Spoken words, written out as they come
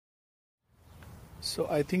So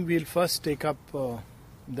I think we'll first take up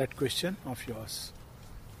that question of yours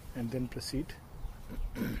and then proceed.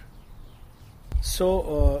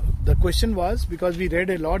 So the question was, because we read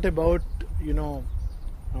a lot about,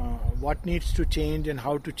 what needs to change and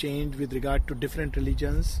how to change with regard to different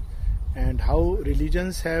religions, and how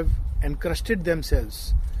religions have encrusted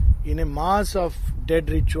themselves in a mass of dead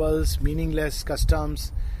rituals, meaningless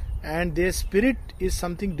customs, and their spirit is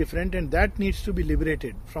something different, and that needs to be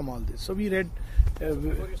liberated from all this. So we read...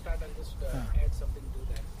 Before you start, I'll just add something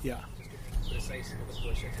to that. Yeah. Just to make precise what the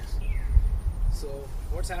question is. So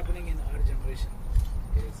what's happening in our generation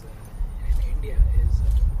is, in India, is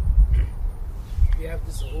we have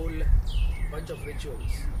this whole bunch of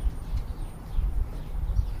rituals.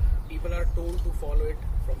 People are told to follow it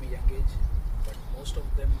from a young age, but most of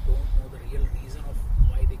them don't know the real reason of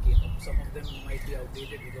why they came up. Some of them might be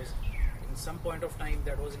outdated because in some point of time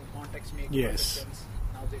that was in context making perfect sense.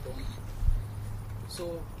 Now they don't.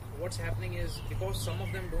 So what's happening is, because some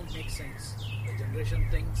of them don't make sense, the generation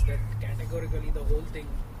thinks that categorically the whole thing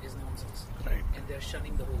is nonsense. Right. And they're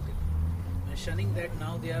shunning the whole thing. And shunning that,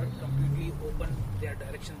 now they are completely open, they are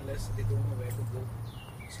directionless, they don't know where to go.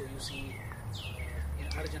 So you see, in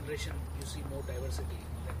our generation, you see more diversity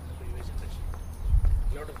than in the previous generation.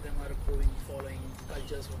 A lot of them are following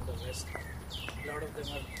cultures from the West. A lot of them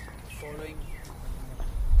are following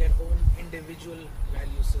their own individual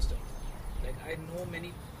value system. Like, I know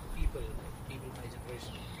many people my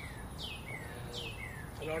generation.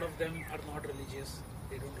 A lot of them are not religious.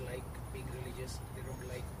 They don't like being religious. They don't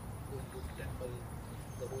like going to the temple,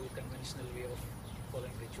 the whole conventional way of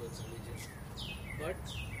following rituals, religions. But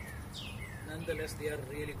nonetheless, they are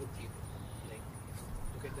really good people. Like,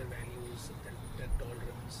 look at their values, their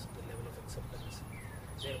tolerance, the level of acceptance.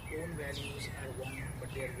 Their own values are one, but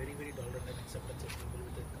they are very, very tolerant and acceptance of people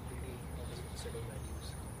with a completely opposite set of values.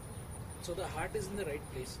 So the heart is in the right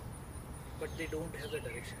place, but they don't have the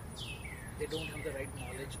direction. They don't have the right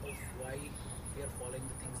knowledge of why we are following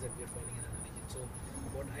the things that we are following in a religion. So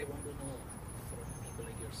what I want to know from people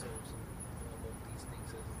like yourselves about these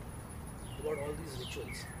things is about all these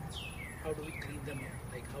rituals. How do we clean them up?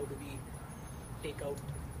 Like, how do we take out,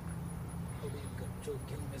 how do we जो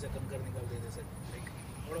गेहूं में से कंकर निकाल देते हैं, like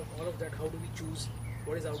all of that, how do we choose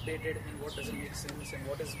what is outdated and what doesn't make sense and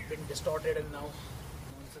what has been distorted and now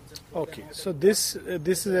nonsense? Okay, so this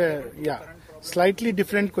is a slightly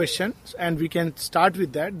different question, and we can start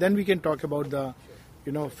with that. Then we can talk about the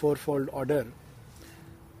fourfold order.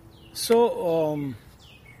 So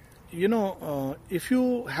if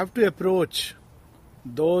you have to approach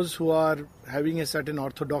those who are having a certain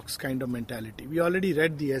orthodox kind of mentality, we already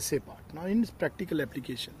read the essay part. Now in its practical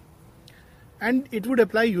application, and it would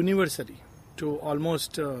apply universally to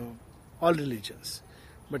almost all religions,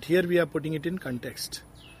 but here we are putting it in context.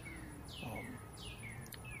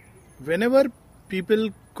 Whenever people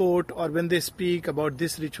quote or when they speak about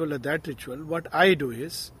this ritual or that ritual, what I do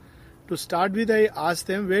is, to start with, I ask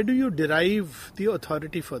them, where do you derive the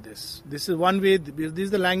authority for this? This is one way, this is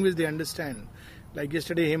the language they understand. Like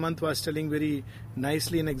yesterday, Hemant was telling very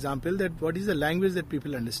nicely an example that what is the language that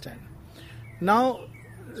people understand. Now,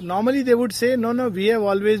 normally they would say, no, we have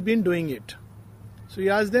always been doing it. So you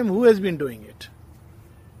ask them, who has been doing it?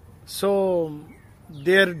 So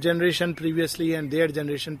their generation previously and their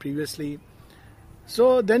generation previously.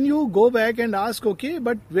 So then you go back and ask, okay,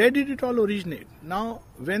 but where did it all originate? Now,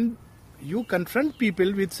 when you confront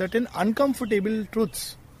people with certain uncomfortable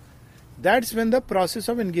truths, that's when the process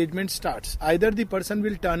of engagement starts. Either the person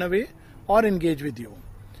will turn away or engage with you.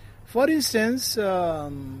 For instance,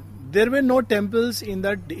 there were no temples in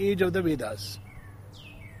the age of the Vedas.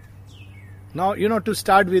 Now, to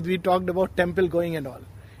start with, we talked about temple going and all.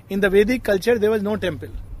 In the Vedic culture, there was no temple.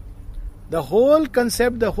 The whole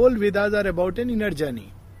concept, the whole Vedas are about an inner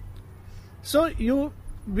journey. So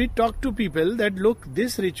we talk to people that, look,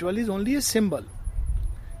 this ritual is only a symbol.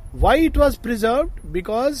 Why it was preserved?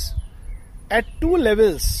 Because at two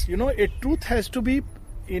levels, a truth has to be,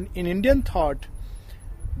 in Indian thought,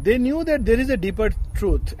 they knew that there is a deeper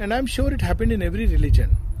truth, and I'm sure it happened in every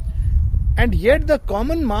religion. And yet the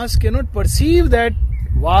common mass cannot perceive that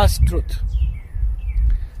vast truth.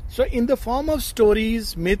 So in the form of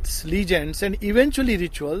stories, myths, legends, and eventually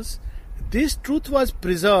rituals, this truth was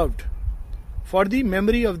preserved for the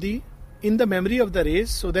memory of in the memory of the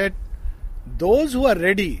race, so that those who are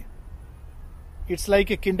ready, it's like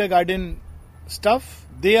a kindergarten stuff,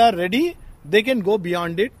 they are ready, they can go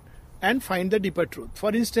beyond it and find the deeper truth.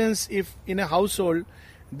 For instance, if in a household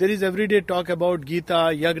there is everyday talk about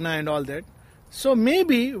Gita, Yagna and all that, so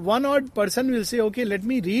maybe one odd person will say, okay, let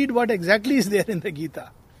me read what exactly is there in the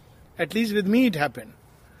Gita. At least with me it happened.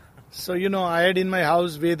 So, I had in my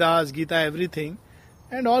house Vedas, Gita, everything,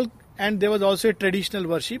 and all. And there was also a traditional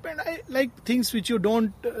worship, and I like things which you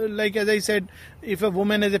don't like. As I said, if a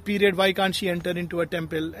woman has a period, why can't she enter into a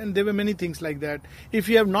temple? And there were many things like that. If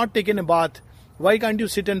you have not taken a bath, why can't you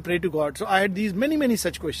sit and pray to God? So I had these many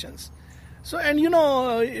such questions. So, and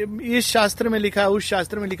इस शास्त्र में लिखा है, उस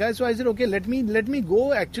शास्त्र में लिखा है. So I said, okay, let me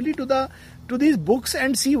go actually to these books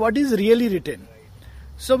and see what is really written.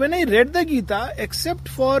 So when I read the Gita, except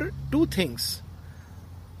for two things,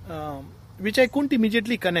 which I couldn't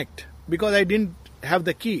immediately connect because I didn't have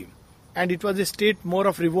the key, and it was a state more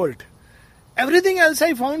of revolt. Everything else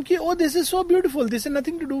I found this is so beautiful. This has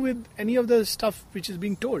nothing to do with any of the stuff which is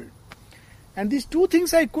being told. And these two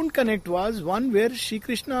things I couldn't connect was one where Shri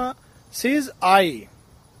Krishna says, I,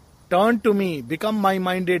 turn to me, become my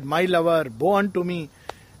minded, my lover, bow unto me.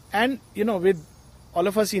 And with all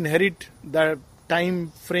of us inherit the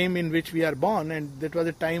time frame in which we are born, and that was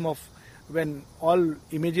a time of when all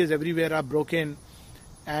images everywhere are broken.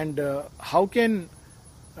 And how can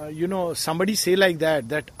somebody say like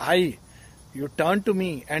that you turn to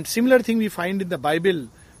me? And similar thing we find in the Bible.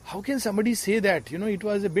 How can somebody say that? It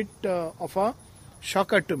was a bit of a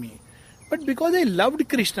shocker to me. But because I loved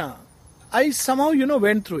Krishna, I somehow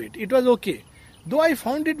went through it. It was okay. Though I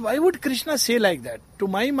found it, why would Krishna say like that? To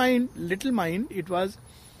my mind, little mind, it was,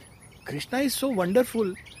 Krishna is so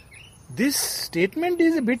wonderful. This statement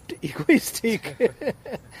is a bit egoistic.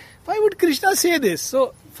 Why would Krishna say this?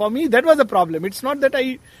 So for me, that was a problem. It's not that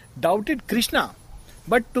I doubted Krishna,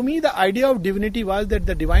 but to me the idea of divinity was that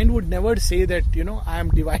the divine would never say that I am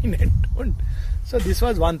divine and don't. So this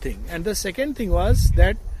was one thing. And the second thing was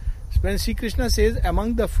that when Sri Krishna says,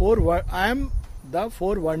 among the I am the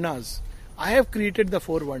four varnas. I have created the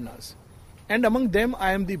four varnas, and among them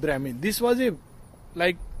I am the Brahmin. This was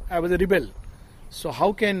I was a rebel. So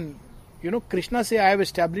how can Krishna say I have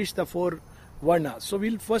established the four varnas? So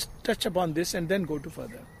we'll first touch upon this and then go to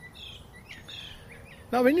further.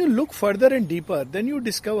 Now when you look further and deeper, then you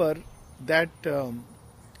discover that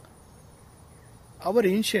our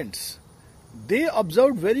ancients, they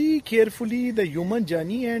observed very carefully the human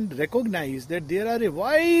journey and recognized that there are a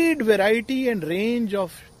wide variety and range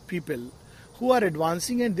of people who are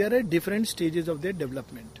advancing, and there are different stages of their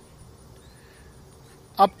development.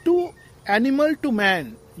 Up to animal to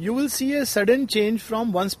man, you will see a sudden change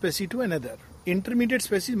from one species to another. Intermediate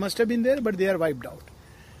species must have been there, but they are wiped out.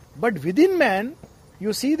 But within man,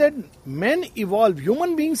 you see that men evolve,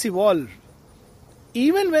 human beings evolve.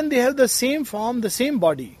 Even when they have the same form, the same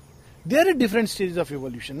body, there are different stages of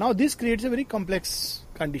evolution. Now this creates a very complex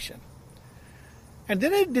condition. And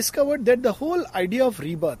then I discovered that the whole idea of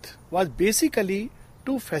rebirth was basically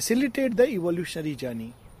to facilitate the evolutionary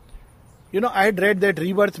journey. I had read that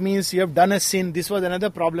rebirth means you have done a sin. This was another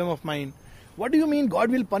problem of mine. What do you mean God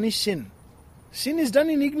will punish sin? Sin is done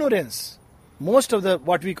in ignorance. Most of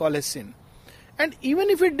what we call as sin. And even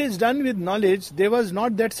if it is done with knowledge, there was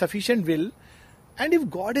not that sufficient will. And if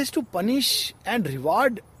God has to punish and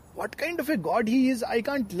reward, what kind of a God He is? I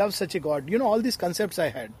can't love such a God. All these concepts I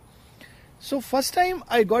had. So first time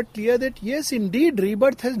I got clear that yes, indeed,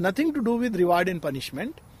 rebirth has nothing to do with reward and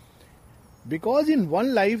punishment. Because in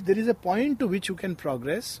one life there is a point to which you can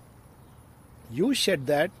progress. You shed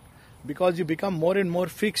that because you become more and more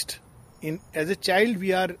fixed. As a child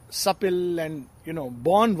we are supple and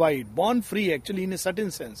born wide, born free actually in a certain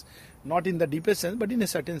sense. Not in the deepest sense, but in a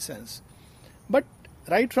certain sense. But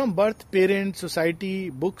right from birth, parents, society,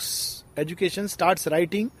 books, education starts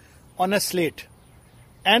writing on a slate.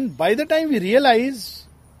 And by the time we realize,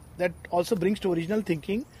 that also brings to original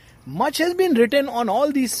thinking, much has been written on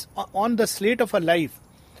all these, on the slate of our life.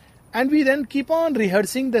 And we then keep on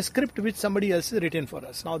rehearsing the script which somebody else has written for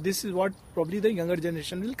us. Now this is what probably the younger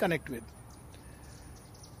generation will connect with.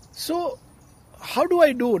 So, how do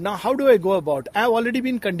I do? Now how do I go about? I have already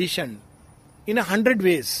been conditioned in 100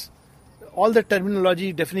 ways. All the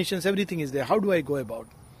terminology, definitions, everything is there. How do I go about?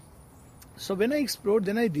 So when I explored,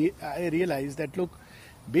 then I realized that look,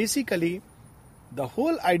 basically the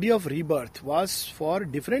whole idea of rebirth was for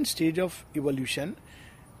different stage of evolution,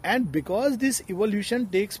 and because this evolution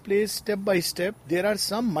takes place step by step, there are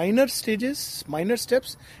some minor stages, minor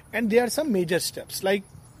steps, and there are some major steps. Like,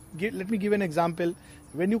 let me give an example.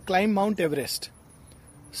 When you climb Mount Everest,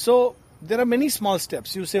 so there are many small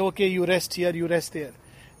steps. You say, okay, you rest here, you rest there.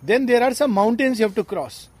 Then there are some mountains you have to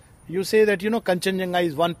cross. You say that, Kanchenjunga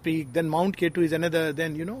is one peak, then Mount K2 is another,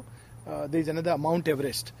 then, there is another Mount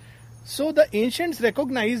Everest. So the ancients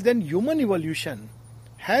recognized that human evolution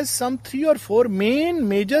has some 3 or 4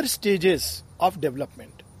 major stages of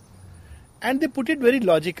development. And they put it very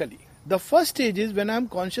logically. The first stage is when I am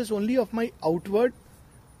conscious only of my outward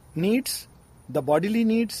needs, the bodily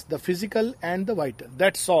needs, the physical and the vital.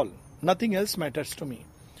 That's all. Nothing else matters to me.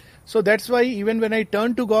 So that's why even when I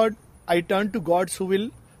turn to God, I turn to gods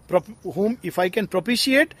whom if I can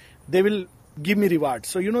propitiate, they will give me reward.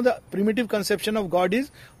 So the primitive conception of God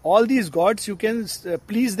is all these gods, you can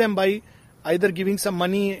please them by either giving some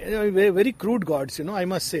money, very, very crude gods, I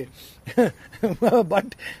must say.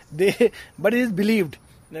 but it is believed.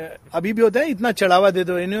 अभी भी होता है इतना चढ़ावा दे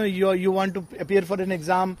दो, you want to appear for an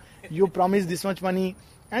exam, you promise this much money,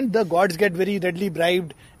 and the gods get very readily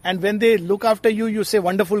bribed, and when they look after you, you say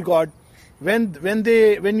wonderful God. When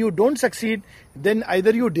you don't succeed, then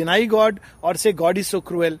either you deny God or say God is so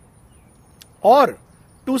cruel. Or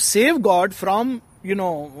to save God from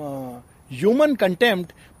human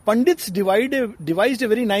contempt, Pandits devised a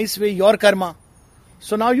very nice way, your karma.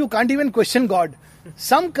 So now you can't even question God.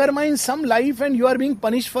 Some karma in some life and you are being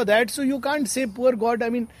punished for that. So you can't say poor God. I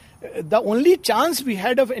mean, the only chance we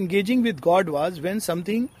had of engaging with God was when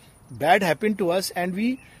something bad happened to us and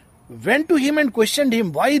we went to Him and questioned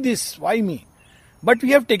Him. Why this? Why me? But we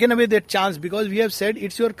have taken away that chance because we have said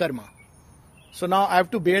it's your karma. So now I have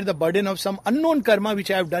to bear the burden of some unknown karma which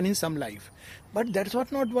I have done in some life. But that's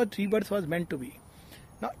not what rebirth was meant to be.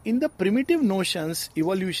 Now, in the primitive notions,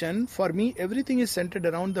 evolution, for me, everything is centered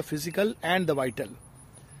around the physical and the vital.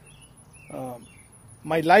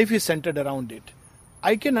 My life is centered around it.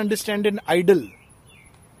 I can understand an idol,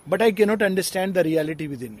 but I cannot understand the reality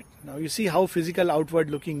within it. Now, you see how physical,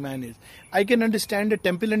 outward-looking man is. I can understand a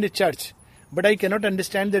temple and a church, but I cannot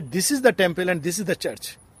understand that this is the temple and this is the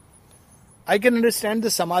church. I can understand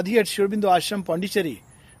the Samadhi at Sri Aurobindo Ashram, Pondicherry,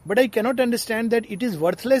 but I cannot understand that it is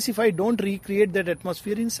worthless if I don't recreate that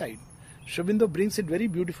atmosphere inside. Sri Aurobindo brings it very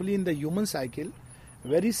beautifully in the human cycle,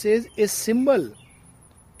 where he says a symbol,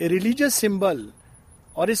 a religious symbol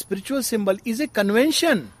or a spiritual symbol is a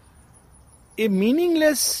convention, a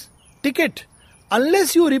meaningless ticket,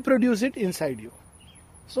 unless you reproduce it inside you.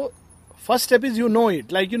 So, first step is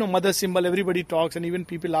it. Like, mother symbol, everybody talks and even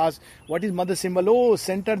people ask, what is mother symbol? Oh,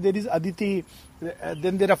 center, there is Aditi,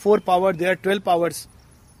 then there are 4 powers, there are 12 powers.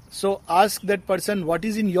 So ask that person, what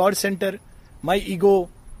is in your center? My ego,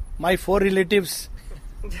 my 4 relatives,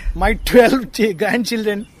 my 12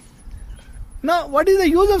 grandchildren. Now, what is the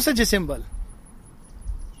use of such a symbol?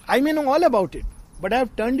 I may know all about it, but I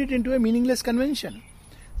have turned it into a meaningless convention.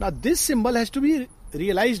 Now, this symbol has to be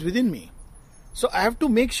realized within me. So I have to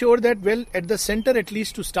make sure that, at the center at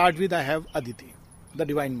least to start with, I have Aditi, the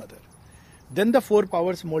Divine Mother. Then the 4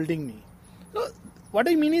 powers molding me. So, what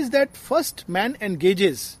I mean is that first man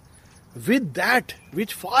engages with that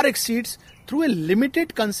which far exceeds through a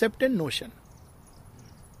limited concept and notion.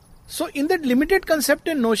 So in that limited concept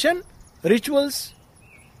and notion, rituals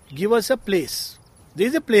give us a place. There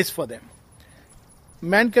is a place for them.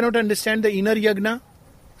 Man cannot understand the inner yagna,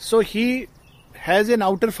 so he has an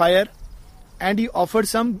outer fire and he offers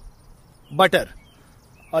some butter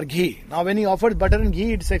or ghee. Now when he offers butter and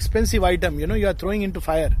ghee, it's an expensive item, you are throwing into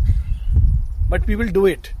fire. But people do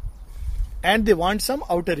it. And they want some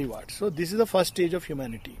outer reward. So this is the first stage of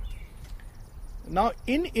humanity. Now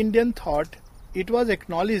in Indian thought, it was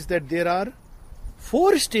acknowledged that there are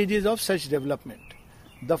 4 stages of such development.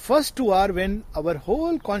 The first 2 are when our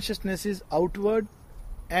whole consciousness is outward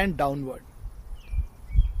and downward.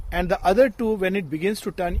 And the other 2 when it begins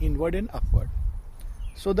to turn inward and upward.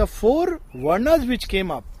 So the 4 varnas which came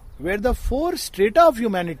up were the 4 strata of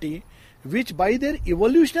humanity which by their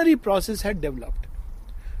evolutionary process had developed.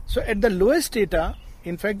 So at the lowest strata,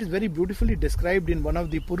 in fact, is very beautifully described in one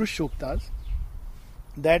of the Purush Suktas,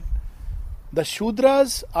 that the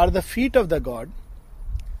Shudras are the feet of the god,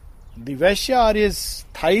 the Vaishya are his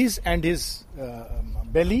thighs and his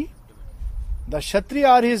belly, the Kshatriya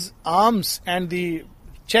are his arms and the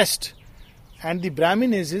chest, and the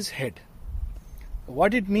Brahmin is his head.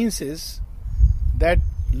 What it means is that,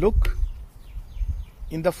 look,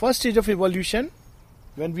 in the first stage of evolution,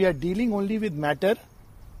 when we are dealing only with matter,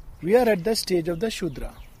 we are at the stage of the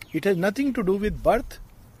Shudra. It has nothing to do with birth,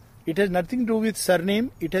 it has nothing to do with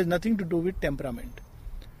surname, it has nothing to do with temperament.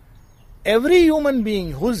 Every human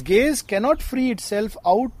being whose gaze cannot free itself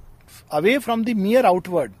away from the mere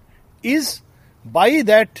outward is, by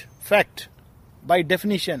that fact, by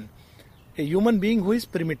definition, a human being who is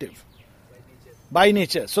primitive. By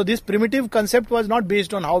nature. So this primitive concept was not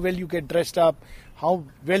based on how well you get dressed up, how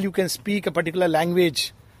well you can speak a particular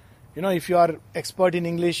language. If you are expert in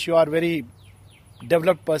English, you are very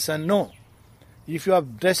developed person. No. If you are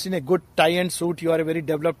dressed in a good tie and suit, you are a very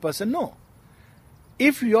developed person. No.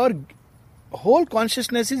 If your whole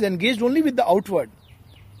consciousness is engaged only with the outward,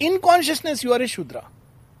 in consciousness you are a Shudra.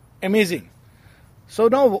 Amazing. So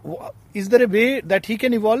now, is there a way that he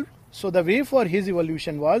can evolve? So the way for his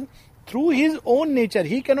evolution was through his own nature.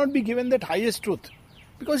 He cannot be given that highest truth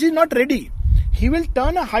because he's not ready. He will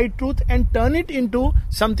turn a high truth and turn it into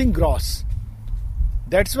something gross.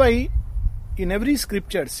 That's why in every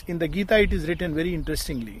scriptures, in the Gita it is written very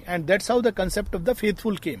interestingly, and that's how the concept of the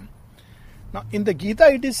faithful came. Now in the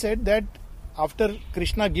Gita it is said that after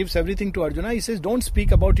Krishna gives everything to Arjuna, he says don't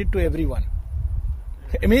speak about it to everyone.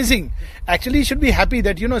 Amazing. Actually he should be happy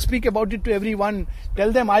that speak about it to everyone,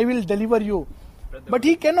 tell them I will deliver you. But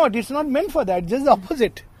he cannot, it's not meant for that, just the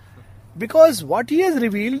opposite. Because what he has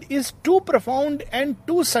revealed is too profound and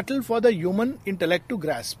too subtle for the human intellect to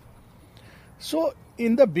grasp. So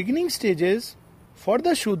in the beginning stages, for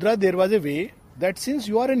the Shudra there was a way that since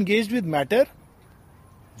you are engaged with matter,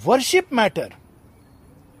 worship matter.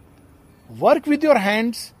 Work with your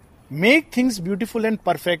hands, make things beautiful and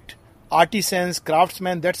perfect. Artisans,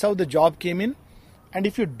 craftsmen, that's how the job came in. And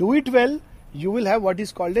if you do it well, you will have what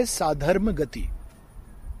is called as sadharma gati.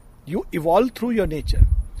 You evolve through your nature.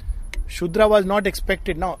 Shudra was not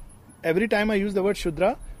expected. Now, every time I use the word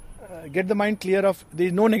Shudra, get the mind clear of, there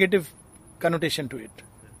is no negative connotation to it.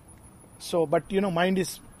 So, but mind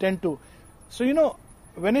is tend to. So,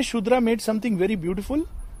 when a Shudra made something very beautiful,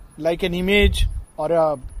 like an image or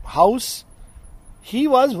a house, he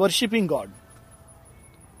was worshipping God.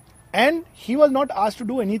 And he was not asked to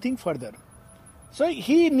do anything further. So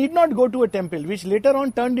he need not go to a temple, which later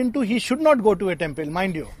on turned into he should not go to a temple,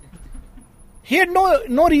 mind you. He had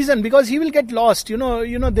no reason, because he will get lost. They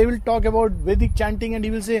will talk about Vedic chanting and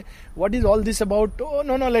he will say, what is all this about? Oh,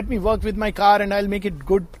 no, let me work with my car and I'll make it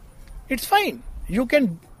good. It's fine. You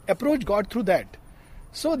can approach God through that.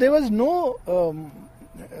 So there was no,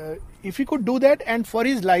 if he could do that, and for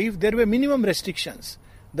his life, there were minimum restrictions.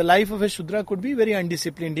 The life of a Shudra could be very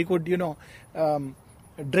undisciplined. He could,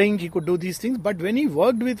 drink, he could do these things. But when he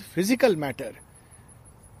worked with physical matter,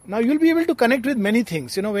 now you'll be able to connect with many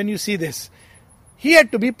things, when you see this. He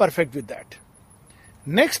had to be perfect with that.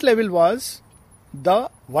 Next level was the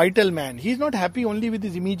vital man. He is not happy only with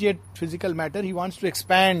his immediate physical matter. He wants to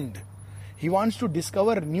expand. He wants to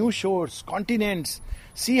discover new shores, continents,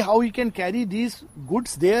 see how he can carry these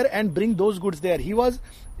goods there and bring those goods there. He was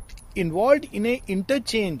involved in a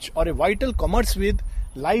interchange or a vital commerce with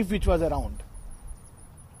life which was around.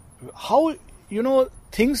 How,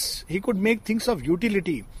 things, he could make things of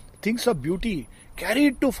utility, things of beauty, carry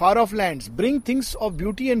it to far off lands, bring things of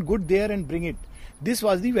beauty and good there and bring it. This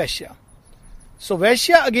was the Vaishya. So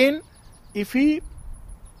Vaishya again, if he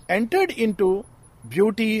entered into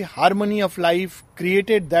beauty, harmony of life,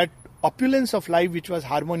 created that opulence of life which was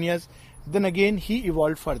harmonious, then again he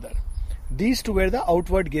evolved further. These two were the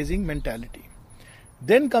outward gazing mentality.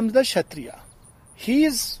 Then comes the Kshatriya.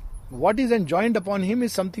 What is enjoined upon him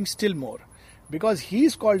is something still more. Because he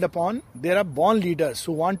is called upon, there are born leaders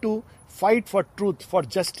who want to fight for truth, for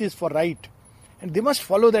justice, for right. And they must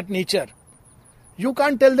follow that nature. You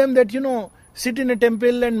can't tell them that, sit in a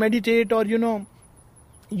temple and meditate, or,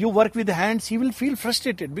 you work with the hands. He will feel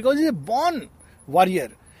frustrated because he is a born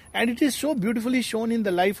warrior. And it is so beautifully shown in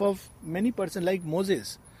the life of many persons like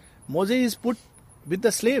Moses. Moses is put with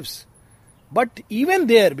the slaves. But even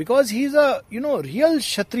there, because he is a, real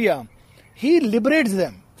Kshatriya, he liberates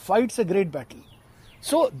them, fights a great battle.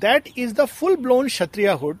 So that is the full-blown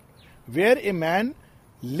Kshatriyahood, where a man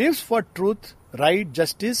lives for truth, right,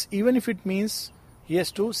 justice, even if it means he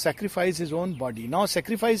has to sacrifice his own body. Now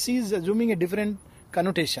sacrifice is assuming a different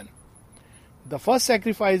connotation. The first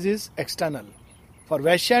sacrifice is external. For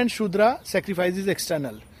Vaishya and Shudra, sacrifice is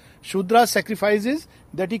external. Shudra sacrifices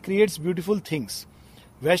that he creates beautiful things.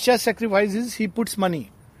 Vaishya sacrifices, he puts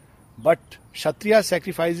money. But Kshatriya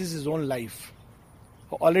sacrifices his own life.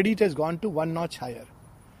 Already it has gone to one notch higher.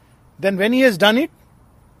 Then when he has done it,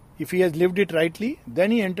 if he has lived it rightly,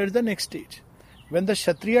 then he enters the next stage. When the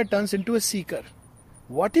Kshatriya turns into a seeker.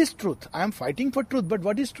 What is truth? I am fighting for truth, but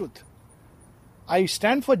what is truth? I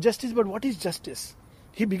stand for justice, but what is justice?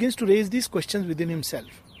 He begins to raise these questions within himself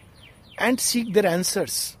and seek their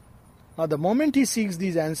answers. Now the moment he seeks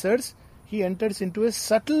these answers, he enters into a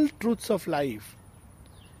subtle truths of life.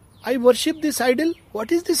 I worship this idol.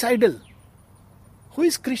 What is this idol? Who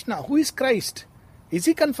is Krishna? Who is Christ? Is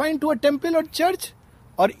he confined to a temple or church?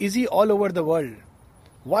 Or is he all over the world?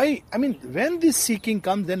 Why? When this seeking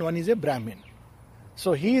comes, then one is a Brahmin.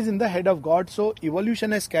 So he is in the head of God. So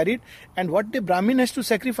evolution has carried. And what the Brahmin has to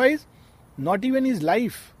sacrifice? Not even his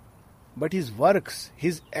life, but his works.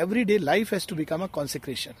 His everyday life has to become a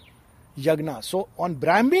consecration. Yagna. So on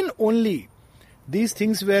Brahmin only, these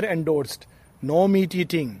things were endorsed. No meat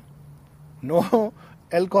eating. No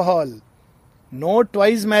alcohol. No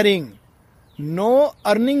twice marrying. no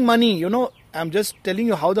earning money. I'm just telling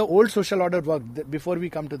you how the old social order worked before we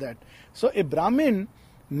come to that. So a Brahmin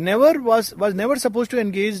was never supposed to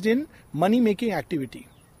engage in money making activity.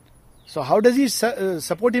 So how does he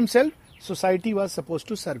support himself? Society was supposed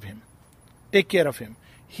to serve him, take care of him.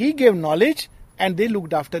 He gave knowledge and they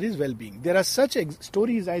looked after his well-being. There are such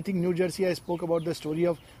stories. I think New Jersey, I spoke about the story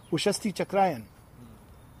of Ushasti Chakrayan.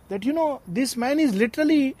 That this man is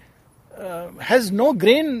literally has no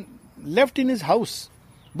grain left in his house,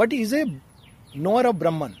 but he is a knower of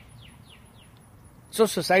Brahman. So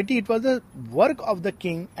society, it was the work of the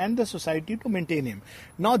king and the society to maintain him.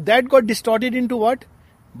 Now that got distorted into what?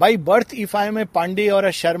 By birth, if I am a Pandey or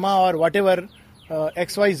a Sharma or whatever,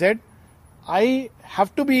 XYZ, I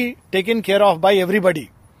have to be taken care of by everybody.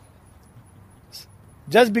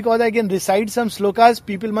 Just because I can recite some slokas,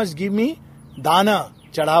 people must give me dana,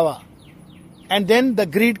 chadhava. And then the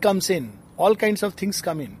greed comes in. All kinds of things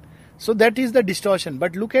come in. So that is the distortion.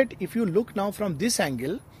 But if you look now from this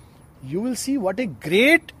angle, you will see what a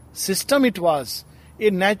great system it was. A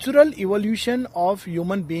natural evolution of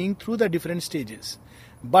human being through the different stages.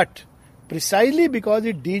 But precisely because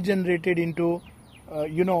it degenerated into,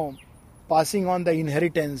 passing on the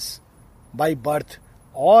inheritance by birth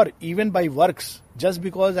or even by works, just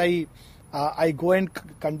because I go and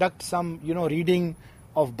conduct some, reading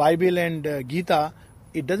of Bible and Gita,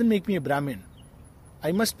 it doesn't make me a Brahmin.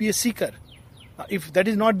 I must be a seeker. If that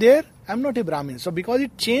is not there, I am not a Brahmin. So because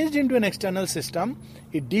it changed into an external system,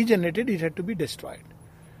 it degenerated, it had to be destroyed.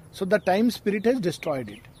 So the time spirit has destroyed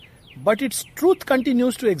it. But its truth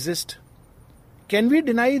continues to exist. Can we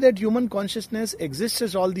deny that human consciousness exists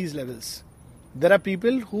at all these levels? There are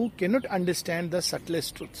people who cannot understand the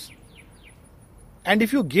subtlest truths. And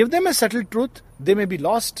if you give them a subtle truth, they may be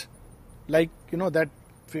lost. Like, that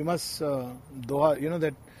famous doha,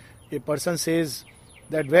 that a person says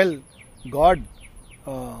that,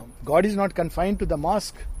 God is not confined to the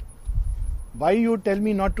mosque. Why you tell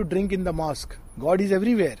me not to drink in the mosque? God is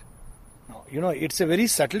everywhere. It's a very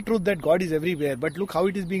subtle truth that God is everywhere, but look how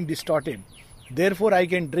it is being distorted. Therefore, I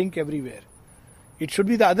can drink everywhere. It should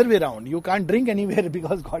be the other way around. You can't drink anywhere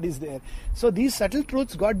because God is there. So these subtle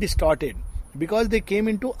truths got distorted because they came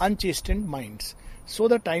into unchastened minds. So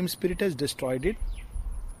the time spirit has destroyed it.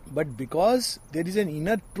 But because there is an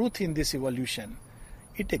inner truth in this evolution,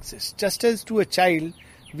 it exists. Just as to a child,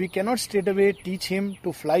 we cannot straight away teach him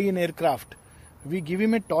to fly in aircraft. We give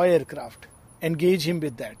him a toy aircraft. Engage him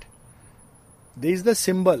with that. There is the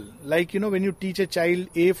symbol. Like, when you teach a child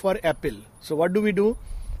A for apple. So what do we do?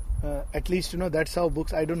 At least, that's how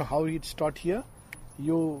books, I don't know how it's taught here.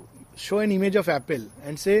 You show an image of apple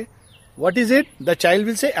and say, what is it? The child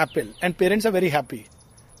will say apple. And parents are very happy.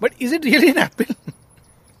 But is it really an apple?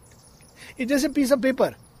 It's just a piece of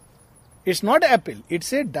paper. It's not apple.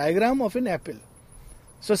 It's a diagram of an apple.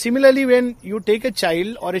 So similarly, when you take a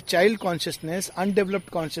child or a child consciousness, undeveloped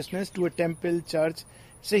consciousness to a temple, church,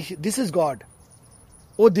 say, this is God.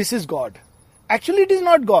 Oh, this is God. Actually, it is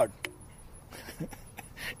not God.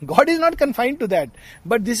 God is not confined to that.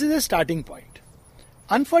 But this is a starting point.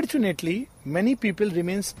 Unfortunately, many people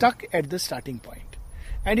remain stuck at the starting point.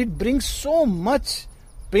 And it brings so much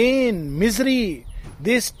pain, misery.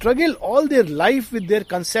 They struggle all their life with their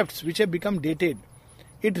concepts which have become dated.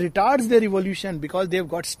 It retards their evolution because they have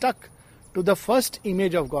got stuck to the first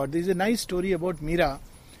image of God. There is a nice story about Meera.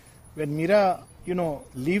 When Meera,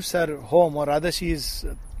 leaves her home, or rather she is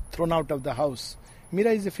thrown out of the house.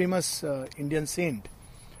 Meera is a famous Indian saint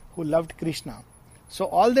who loved Krishna. So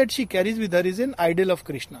all that she carries with her is an idol of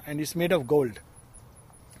Krishna and it's made of gold.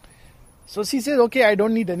 So she says, okay, I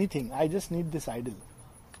don't need anything. I just need this idol.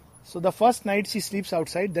 So the first night she sleeps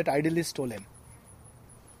outside, that idol is stolen.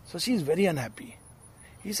 So she is very unhappy.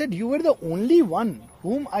 He said, you were the only one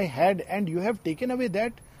whom I had and you have taken away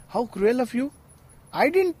that. How cruel of you. I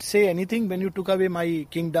didn't say anything when you took away my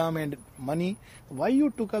kingdom and money. Why you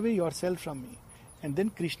took away yourself from me? And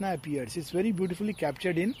then Krishna appears. It's very beautifully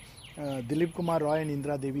captured in Dilip Kumar Roy and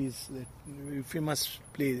Indra Devi's famous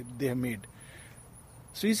play they have made.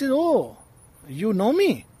 So he says, oh, you know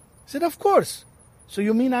me? He said, of course. So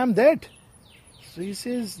you mean I am that? So he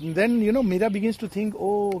says, then, Meera begins to think,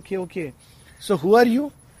 oh, okay. So who are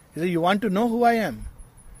you? He says, you want to know who I am?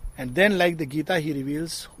 And then like the Gita, he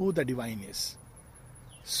reveals who the divine is.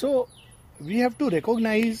 So we have to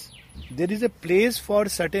recognize there is a place for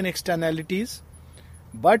certain externalities,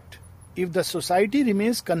 but if the society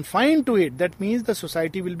remains confined to it, that means the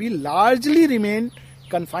society will be largely remain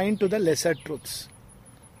confined to the lesser truths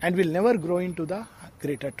and will never grow into the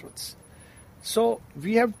greater truths. So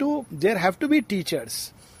there have to be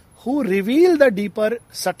teachers who reveal the deeper,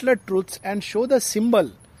 subtler truths and show the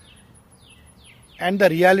symbol and the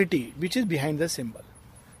reality which is behind the symbol.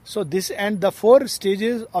 So this and the 4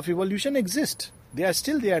 stages of evolution exist. They are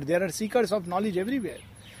still there. There are seekers of knowledge everywhere.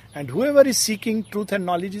 And whoever is seeking truth and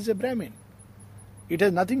knowledge is a Brahmin. It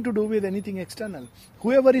has nothing to do with anything external.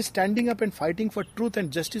 Whoever is standing up and fighting for truth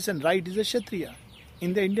and justice and right is a Kshatriya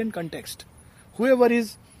in the Indian context. Whoever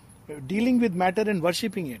is dealing with matter and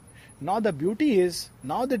worshipping it. Now the beauty is,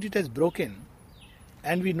 now that it has broken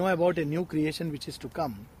and we know about a new creation which is to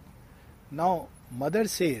come, now Mother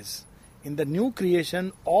says, in the new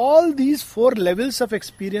creation, all these 4 levels of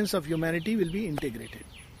experience of humanity will be integrated.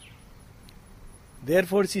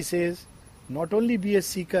 Therefore she says, not only be a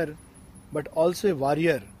seeker, but also a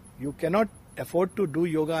warrior. You cannot afford to do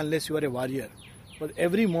yoga unless you are a warrior. But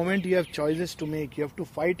every moment you have choices to make. You have to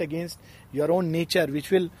fight against your own nature,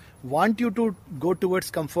 which will want you to go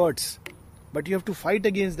towards comforts. But you have to fight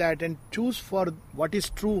against that and choose for what is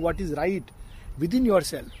true, what is right within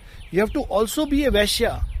yourself. You have to also be a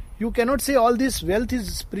Vaishya. You cannot say all this wealth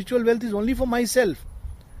is, spiritual wealth is only for myself.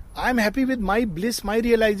 I am happy with my bliss, my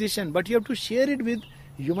realization. But you have to share it with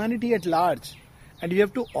humanity at large. And you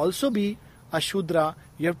have to also be a Shudra.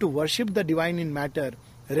 You have to worship the divine in matter,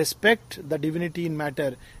 respect the divinity in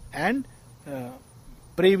matter, and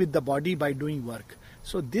pray with the body by doing work.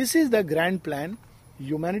 So this is the grand plan.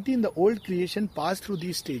 Humanity in the old creation passed through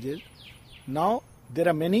these stages. Now there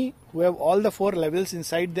are many who have all the 4 levels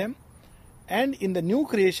inside them. And in the new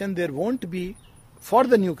creation there won't be, for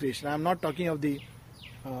the new creation, I am not talking of the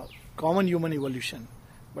common human evolution,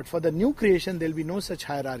 but for the new creation there will be no such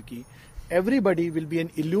hierarchy. Everybody will be an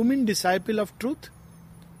illumined disciple of truth,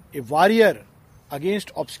 a warrior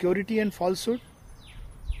against obscurity and falsehood,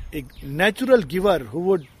 a natural giver who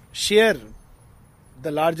would share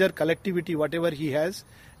the larger collectivity, whatever he has,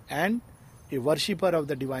 and a worshipper of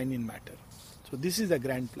the divine in matter. So this is the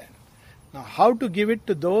grand plan. Now how to give it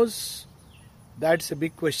to those, that's a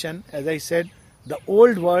big question. As I said, the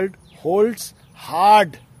old world holds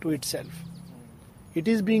hard to itself. It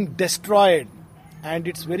is being destroyed, and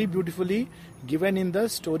it's very beautifully given in the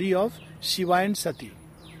story of Shiva and Sati.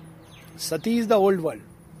 Sati is the old world.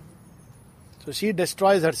 So she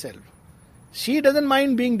destroys herself. She doesn't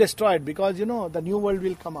mind being destroyed because, the new world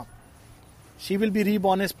will come up. She will be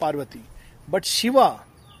reborn as Parvati. But Shiva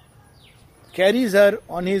carries her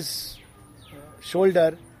on his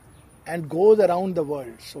shoulder and goes around the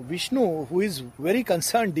world. So Vishnu, who is very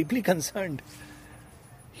concerned, deeply concerned,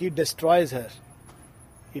 he destroys her.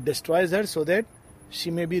 He destroys her so that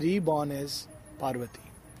she may be reborn as Parvati.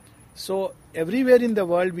 So everywhere in the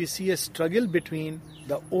world we see a struggle between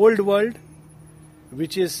the old world,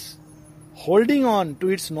 which is holding on to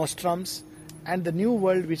its nostrums, and the new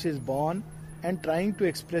world which is born and trying to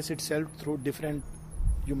express itself through different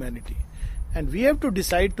humanity. And we have to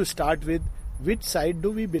decide to start with which side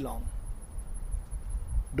do we belong.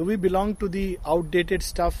 Do we belong to the outdated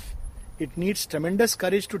stuff? It needs tremendous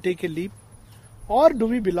courage to take a leap. Or do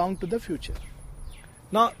we belong to the future?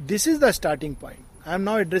 Now, this is the starting point. I am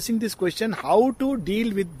now addressing this question, how to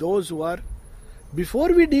deal with those who are...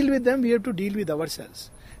 Before we deal with them, we have to deal with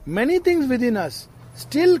ourselves. Many things within us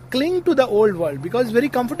still cling to the old world because it's very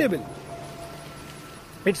comfortable.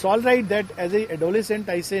 It's all right that as an adolescent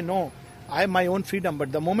I say, no, I have my own freedom.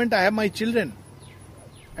 But the moment I have my children,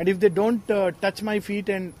 and if they don't touch my feet,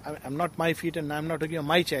 and I'm not my feet and I'm not talking of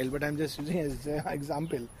my child, but I'm just using as an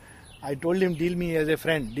example. I told him, deal me as a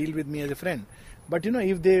friend, deal with me as a friend. But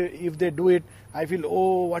if they do it, I feel,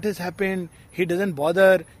 oh, what has happened? He doesn't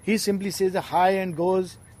bother. He simply says a hi and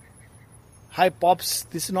goes. Hi pops,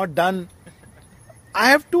 this is not done. I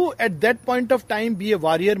have to at that point of time be a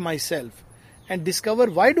warrior myself and discover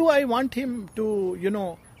why do I want him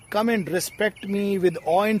to, come and respect me with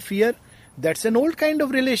awe and fear. That's an old kind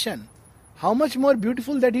of relation. How much more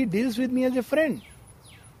beautiful that he deals with me as a friend.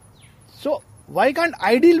 So why can't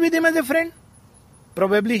I deal with him as a friend?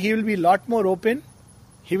 Probably he will be a lot more open.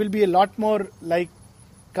 He will be a lot more like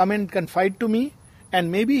come and confide to me,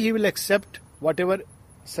 and maybe he will accept whatever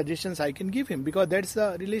suggestions I can give him, because that's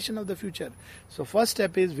the relation of the future. So first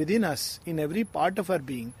step is within us, in every part of our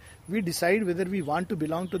being, we decide whether we want to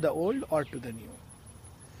belong to the old or to the new.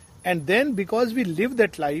 And then because we live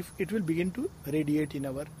that life, it will begin to radiate in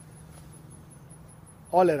our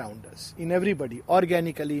all around us, in everybody,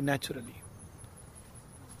 organically, naturally.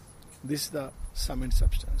 This is the sum and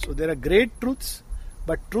substance. So there are great truths,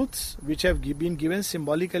 but truths which have been given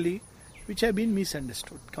symbolically, which have been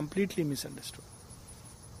misunderstood, completely misunderstood.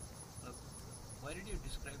 Why did you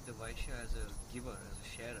describe the Vaishya as a giver, as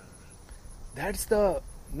a sharer? That's the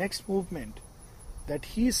next movement. That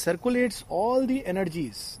he circulates all the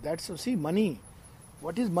energies. That's, see, money.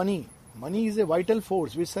 What is money? Money is a vital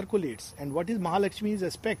force which circulates. And what is Mahalakshmi's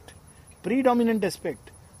aspect? Predominant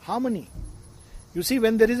aspect. Harmony. You see,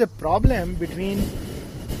 when there is a problem between,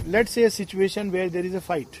 let's say, a situation where there is a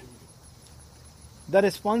fight, the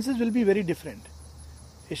responses will be very different.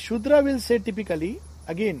 A Shudra will say typically,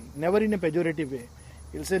 again, never in a pejorative way,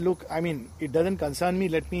 he'll say, look, it doesn't concern me,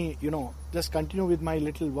 let me, just continue with my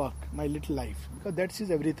little work, my little life. Because that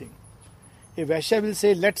is everything. A Vaishya will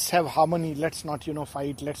say, let's have harmony, let's not,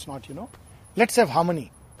 fight, let's have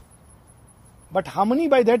harmony. But harmony,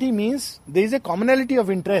 by that he means there is a commonality of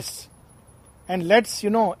interests. And let's,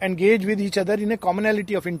 engage with each other in a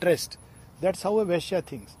commonality of interest. That's how a Vaishya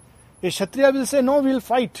thinks. A Kshatriya will say, no, we'll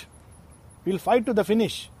fight. We'll fight to the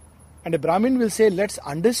finish. And a Brahmin will say, let's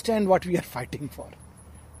understand what we are fighting for.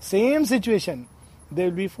 Same situation, there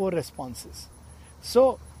will be 4 responses.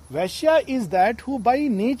 So, Vaishya is that who by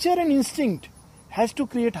nature and instinct has to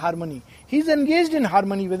create harmony. He is engaged in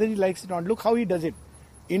harmony whether he likes it or not. Look how he does it.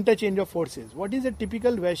 Interchange of forces. What is a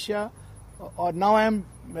typical Vaishya? Or now I am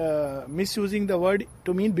misusing the word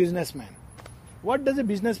to mean businessman. What does a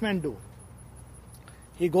businessman do?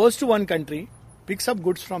 He goes to one country, picks up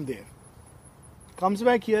goods from there, comes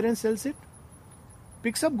back here and sells it,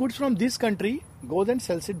 picks up goods from this country, goes and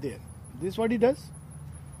sells it there. This is what he does.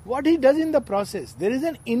 What he does in the process, there is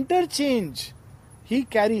an interchange he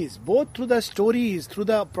carries, both through the stories, through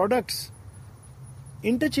the products,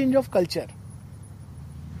 interchange of culture.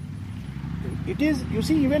 It is, you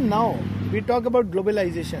see, even now, we talk about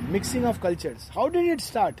globalization, mixing of cultures. How did it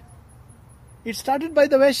start? It started by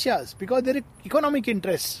the Vaishyas, because there are economic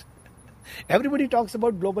interests. Everybody talks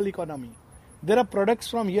about global economy. There are products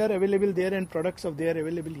from here available there and products of there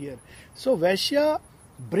available here. So Vaishya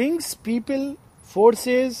brings people,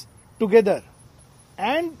 forces together,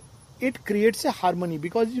 and it creates a harmony,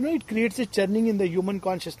 because it creates a churning in the human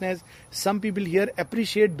consciousness. Some people here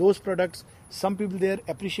appreciate those products, some people there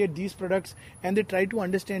appreciate these products, and they try to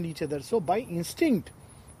understand each other. So by instinct,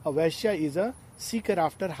 a Vaishya is a seeker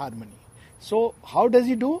after harmony. So how does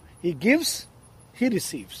he do? He gives, he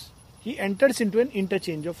receives. He enters into an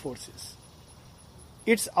interchange of forces.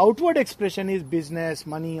 Its outward expression is business,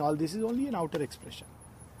 money, all this is only an outer expression.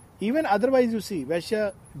 Even otherwise, you see,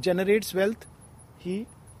 Vaishya generates wealth, he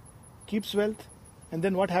keeps wealth, and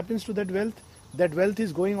then what happens to that wealth? That wealth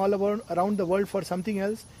is going all around the world for something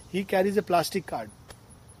else. He carries a plastic card.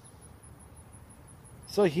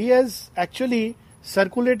 So he has actually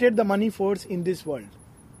circulated the money force in this world,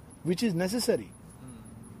 which is necessary.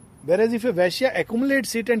 Whereas if a Vaishya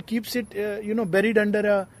accumulates it and keeps it, buried under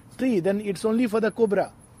a tree, then it's only for the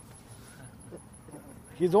cobra.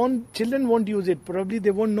 His own children won't use it. Probably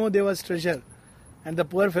they won't know there was treasure. And the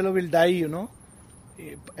poor fellow will die,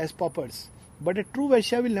 as paupers. But a true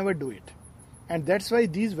Vaishya will never do it. And that's why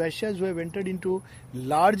these Vaishyas who have entered into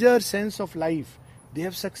larger sense of life, they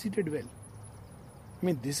have succeeded well.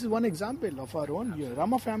 This is one example of our own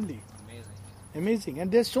Rama family. Amazing. And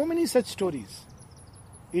there's so many such stories.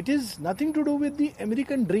 It is nothing to do with the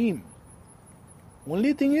American dream.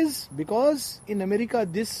 Only thing is, because in America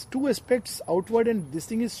these 2 aspects, outward and this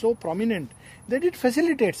thing is so prominent, that it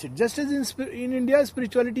facilitates it. Just as in India,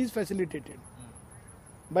 spirituality is facilitated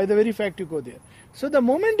by the very fact you go there. So the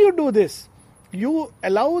moment you do this, you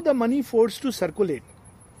allow the money force to circulate.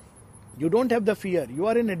 You don't have the fear. You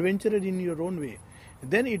are an adventurer in your own way.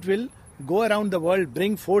 Then it will go around the world,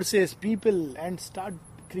 bring forces, people, and start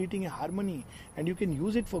creating a harmony. And you can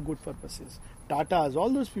use it for good purposes. Tatas, all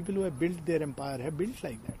those people who have built their empire have built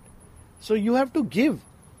like that. So you have to give.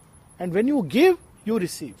 And when you give, you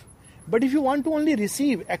receive. But if you want to only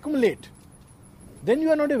receive, accumulate, then you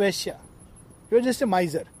are not a Vaishya. You are just a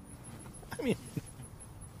miser.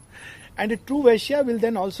 And a true Vaishya will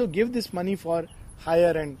then also give this money for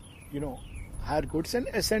higher and, higher goods and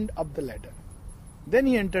ascend up the ladder. Then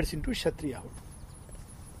he enters into Kshatriyahood.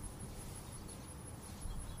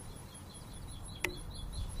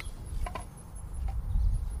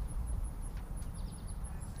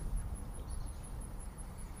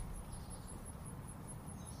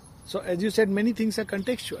 So as you said, many things are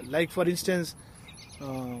contextual. Like for instance,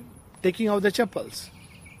 taking out the chappals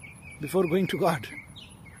before going to God.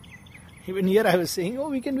 Even here I was saying,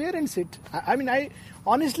 we can wear and sit. I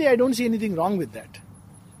honestly don't see anything wrong with that.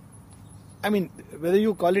 Whether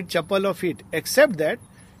you call it chappal or feet, except that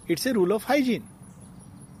it's a rule of hygiene.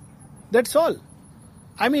 That's all.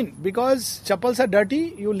 Because chappals are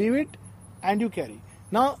dirty, you leave it and you carry.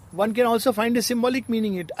 Now, one can also find a symbolic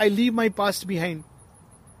meaning in it. I leave my past behind.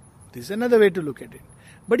 This is another way to look at it.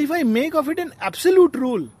 But if I make of it an absolute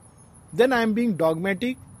rule, then I am being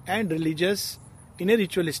dogmatic and religious in a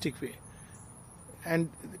ritualistic way. And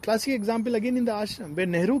the classic example again in the ashram, where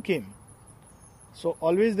Nehru came, So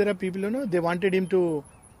always there are people, they wanted him to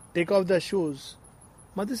take off the shoes.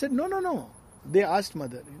 Mother said, no. They asked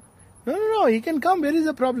mother, no, he can come, where is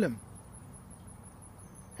the problem?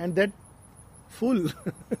 And that fool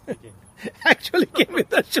actually came with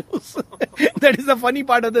the shoes. That is the funny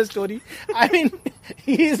part of the story. I mean,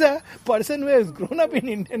 he is a person who has grown up in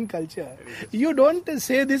Indian culture. You don't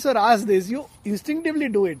say this or ask this, you instinctively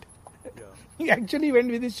do it. Yeah. He actually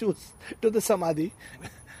went with his shoes to the Samadhi.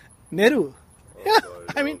 Nehru. Yeah,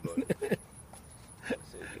 I mean,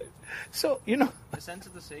 so, The sense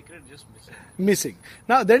of the sacred just missing. missing.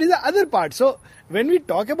 Now, that is the other part. So, when we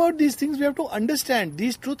talk about these things, we have to understand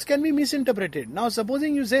these truths can be misinterpreted. Now,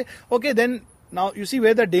 supposing you say, okay, then, now you see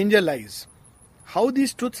where the danger lies. How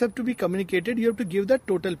these truths have to be communicated, you have to give the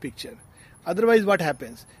total picture. Otherwise, what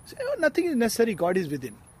happens? Say, nothing is necessary, God is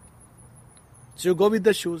within. So, you go with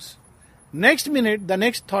the shoes. Next minute, the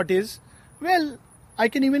next thought is, well, I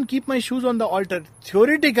can even keep my shoes on the altar.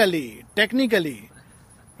 Theoretically, technically,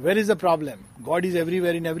 where is the problem? God is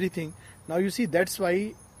everywhere in everything. Now you see, that's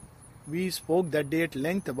why we spoke that day at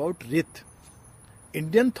length about Rit.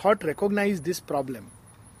 Indian thought recognized this problem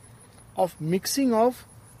of mixing of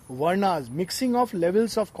varnas, mixing of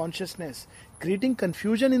levels of consciousness, creating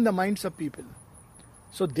confusion in the minds of people.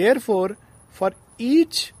 So therefore, for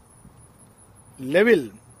each level,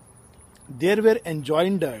 there were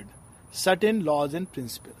enjoined certain laws and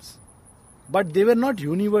principles. But they were not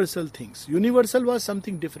universal things. Universal was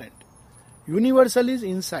something different. Universal is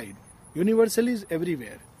inside. Universal is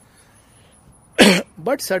everywhere.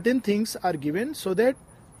 But certain things are given so that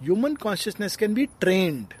human consciousness can be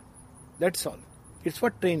trained. That's all. It's for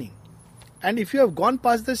training. And if you have gone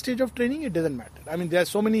past the stage of training, it doesn't matter. I mean, there are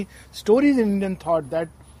so many stories in Indian thought that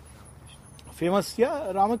famous,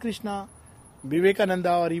 Ramakrishna,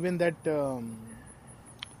 Vivekananda, or even that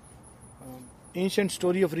ancient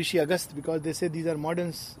story of Rishi Agastya, because they say these are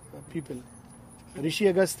modern people. Rishi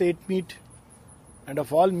Agastya ate meat, and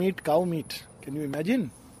of all meat, cow meat. Can you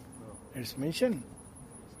imagine? It's mentioned.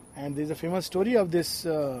 And there is a famous story of this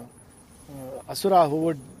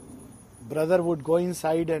Asura brother would go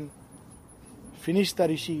inside and finish the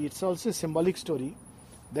Rishi. It's also a symbolic story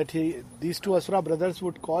that these two Asura brothers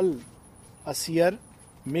would call a seer,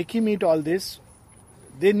 make him eat all this.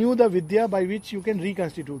 They knew the Vidya by which you can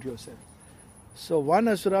reconstitute yourself. So one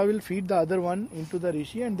Asura will feed the other one into the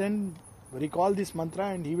Rishi and then recall this mantra,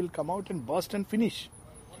 and he will come out and burst and finish.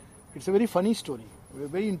 It's a very funny story, a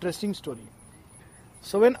very interesting story.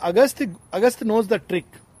 So when Agastya knows the trick,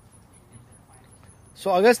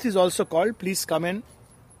 so Agastya is also called, please come and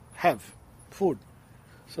have food.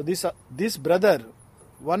 So this brother,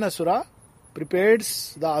 one Asura,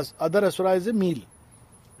 prepares the other Asura as a meal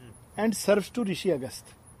and serves to Rishi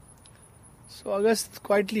Agastya. So Agastya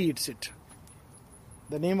quietly eats it.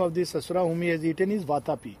 The name of this Asura whom he has eaten is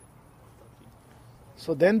Vatapi.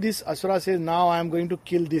 So then this Asura says, now I am going to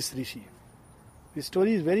kill this Rishi. This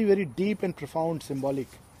story is very, very deep and profound, symbolic.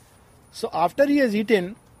 So after he has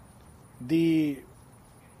eaten, the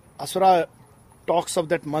Asura talks of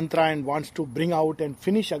that mantra and wants to bring out and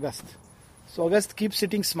finish Agastya. So Agastya keeps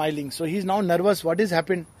sitting smiling. So he is now nervous. What has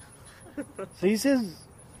happened? So he says,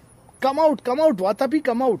 come out, Vatapi,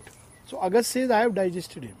 come out. So Agastya says, I have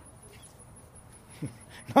digested him.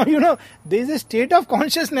 Now, there is a state of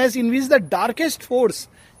consciousness in which the darkest force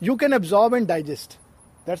you can absorb and digest.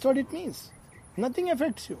 That's what it means. Nothing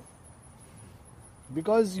affects you.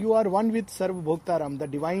 Because you are one with Sarva Bhoktaram, the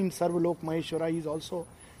divine Sarvalok Maheshwara is also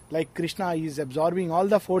like Krishna, he is absorbing all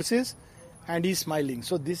the forces and he is smiling.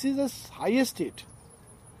 So this is the highest state.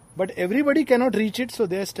 But everybody cannot reach it, so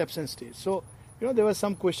there are steps and stages. So, there was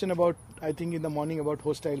some question about, I think in the morning, about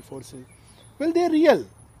hostile forces. Well, they are real.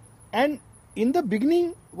 And in the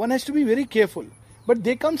beginning, one has to be very careful. But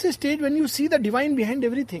there comes a stage when you see the divine behind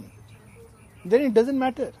everything. Then it doesn't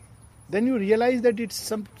matter. Then you realize that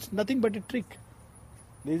it's nothing but a trick.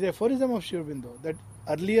 There is a aphorism of Sri Aurobindo that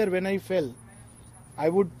earlier when I fell, I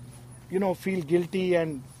would, feel guilty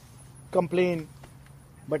and complain.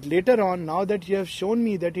 But later on, now that you have shown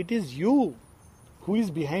me that it is you who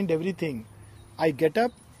is behind everything, I get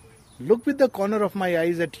up, look with the corner of my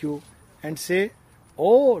eyes at you and say,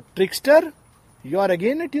 oh, trickster, you are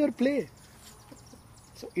again at your play.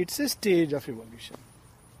 So it's a stage of evolution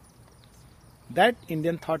that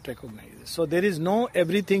Indian thought recognizes. So there is no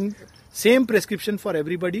everything, same prescription for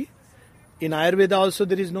everybody. In Ayurveda also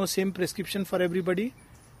there is no same prescription for everybody.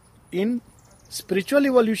 In spiritual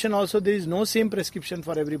evolution also there is no same prescription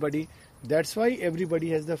for everybody. That's why everybody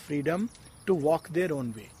has the freedom to walk their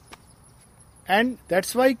own way. And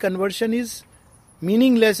that's why conversion is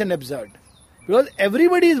meaningless and absurd. Because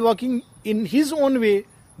everybody is walking in his own way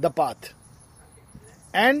the path.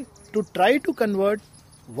 And to try to convert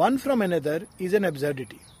one from another is an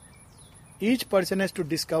absurdity. Each person has to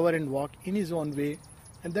discover and walk in his own way,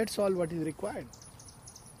 and that's all what is required.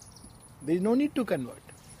 There is no need to convert.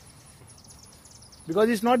 Because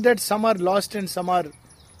it's not that some are lost and some are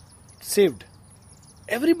saved.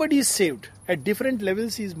 Everybody is saved. At different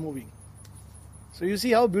levels he is moving. So you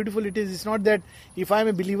see how beautiful it is. It's not that if I am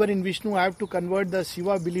a believer in Vishnu, I have to convert the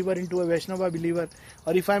Shiva believer into a Vaishnava believer.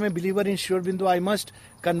 Or if I am a believer in Sri Aurobindo, I must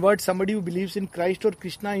convert somebody who believes in Christ or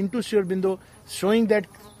Krishna into Sri Aurobindo, showing that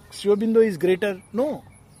Sri Aurobindo is greater. No.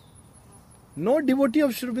 No devotee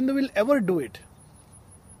of Sri Aurobindo will ever do it.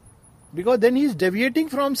 Because then he is deviating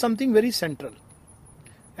from something very central.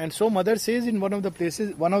 And so Mother says in one of the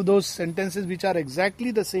places, one of those sentences which are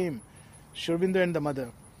exactly the same, Sri Aurobindo and the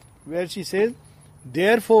Mother, where she says,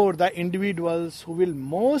 therefore the individuals who will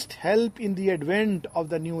most help in the advent of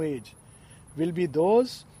the new age will be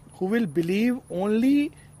those who will believe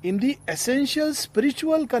only in the essential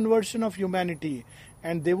spiritual conversion of humanity,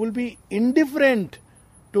 and they will be indifferent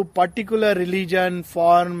to particular religion,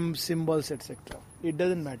 form, symbols, etc. It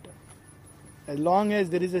doesn't matter. As long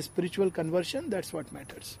as there is a spiritual conversion, that's what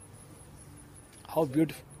matters. How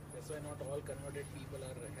beautiful. That's why not all converted people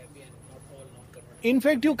are happy and not all non-converted. In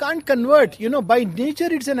fact, you can't convert. By nature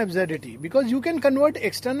it's an absurdity. Because you can convert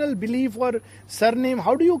external belief or surname.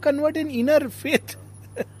 How do you convert an inner faith?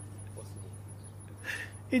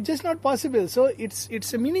 It's just not possible. So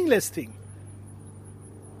it's a meaningless thing.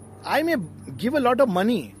 I may give a lot of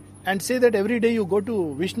money and say that every day you go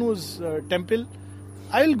to Vishnu's temple.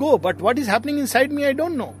 I will go, but what is happening inside me, I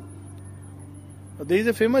don't know. There is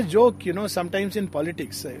a famous joke, sometimes in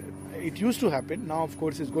politics. It used to happen. Now, of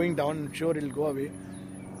course, it's going down. I'm sure it will go away.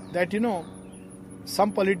 That,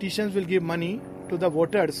 some politicians will give money to the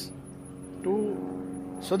voters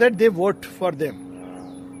so that they vote for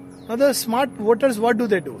them. Now, the smart voters, what do?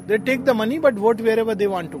 They take the money but vote wherever they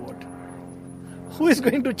want to vote. Who is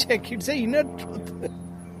going to check? It's an inner truth.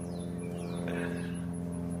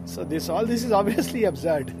 So all this is obviously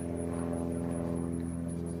absurd.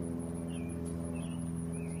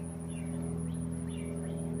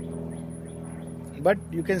 But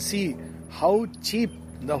you can see how cheap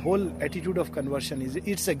the whole attitude of conversion is.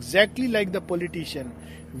 It's exactly like the politician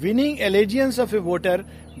winning allegiance of a voter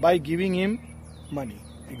by giving him money.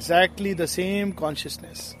 Exactly the same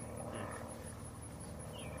consciousness.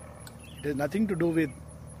 It has nothing to do with...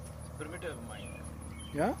 Primitive mind.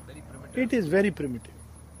 Yeah? Very primitive. It is very primitive.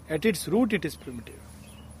 At its root, it is primitive.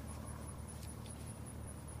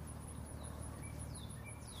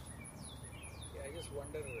 Yeah, I just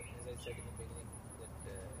wonder, as I said in the beginning, that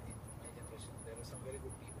in my generation there are some very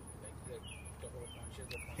good people, like they talk about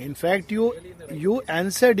conscious. In fact, you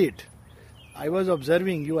answered it. I was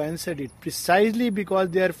observing, you answered it. Precisely because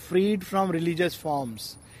they are freed from religious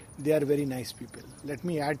forms. They are very nice people. Let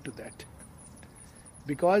me add to that.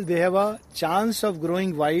 Because they have a chance of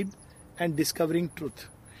growing wide and discovering truth.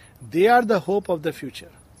 They are the hope of the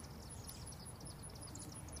future.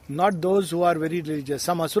 Not those who are very religious.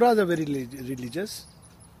 Some asuras are very religious.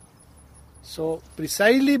 So,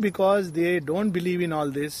 precisely because they don't believe in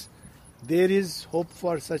all this, there is hope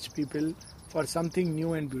for such people for something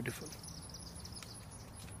new and beautiful.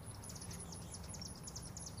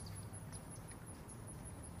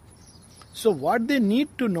 So, what they need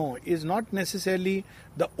to know is not necessarily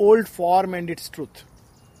the old form and its truth.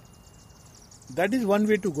 That is one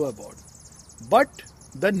way to go about. But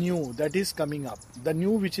the new that is coming up, the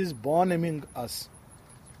new which is born among us,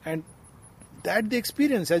 and that they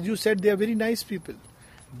experience, as you said, they are very nice people.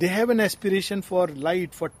 They have an aspiration for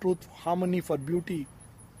light, for truth, harmony, for beauty,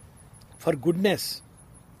 for goodness.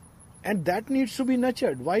 And that needs to be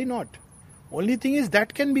nurtured. Why not? Only thing is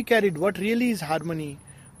that can be carried. What really is harmony?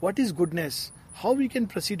 What is goodness? How we can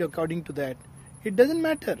proceed according to that? It doesn't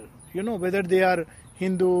matter. Whether they are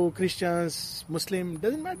Hindu, Christians, Muslim,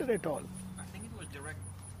 doesn't matter at all. I think it was a direct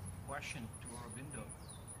question to Aurobindo.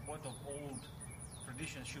 What of old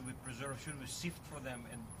traditions should we preserve? Should we sift for them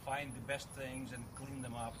and find the best things and clean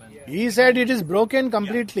them up? And He said it is broken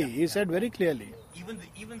completely. He said very clearly.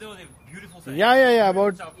 even though they're beautiful things. Yeah.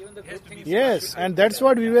 About Even the good things yes, and that's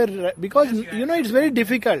what we were, because it's very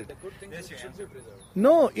difficult. the good things That's your should be answer. preserved.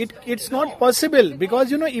 No, it's not possible,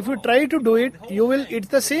 because if you try to do it, it's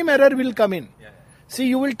the same error will come in. Yeah. See,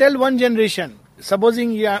 you will tell one generation,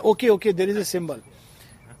 supposing okay, there is a symbol,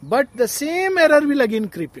 but the same error will again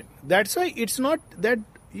creep in. That's why it's not that,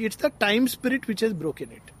 it's the time spirit which has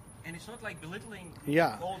broken it. And it's not like belittling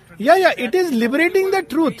Yeah. old Yeah, traditions. it is liberating the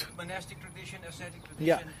truth. Monastic tradition, ascetic tradition.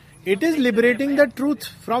 Yeah, You it don't is take them liberating the back. truth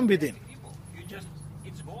from within. People.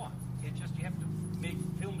 It's gone. It's just you have to make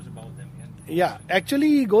films about them. And Yeah, actually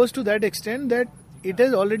he goes to that extent that it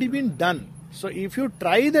has already been done. So if you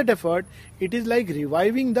try that effort, it is like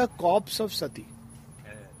reviving the corpse of Sati.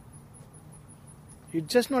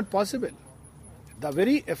 It's just not possible. The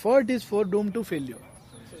very effort is foredoomed to failure.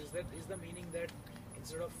 So is the meaning that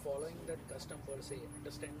instead of following that custom per se,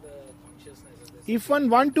 understand the consciousness of this? If one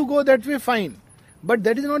want to go that way, fine. But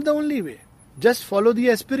that is not the only way. Just follow the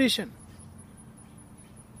aspiration.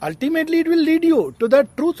 Ultimately, it will lead you to the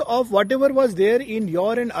truth of whatever was there in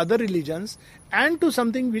your and other religions and to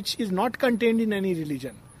something which is not contained in any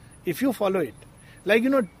religion. If you follow it. Like,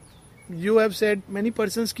 you have said, many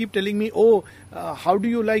persons keep telling me, how do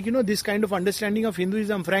you like, this kind of understanding of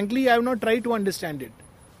Hinduism? Frankly, I have not tried to understand it.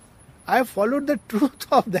 I have followed the truth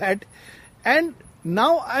of that and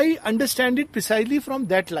now I understand it precisely from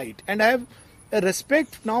that light. And I have a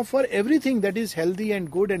respect now for everything that is healthy and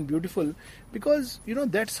good and beautiful because,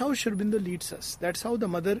 that's how Sri Aurobindo leads us. That's how the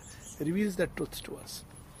mother reveals the truth to us.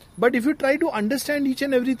 But if you try to understand each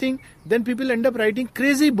and everything, then people end up writing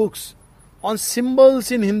crazy books on symbols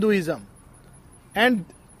in Hinduism. And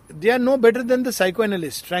they are no better than the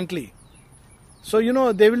psychoanalyst, frankly. So,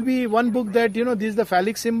 there will be one book that, this is the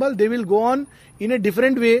phallic symbol. They will go on in a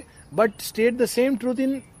different way, but state the same truth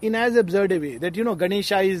in as absurd a way. That,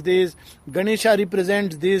 Ganesha is this, Ganesha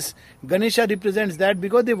represents this, Ganesha represents that,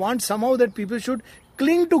 because they want somehow that people should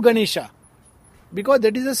cling to Ganesha. Because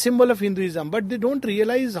that is a symbol of Hinduism. But they don't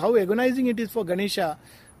realize how agonizing it is for Ganesha.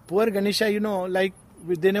 Poor Ganesha, like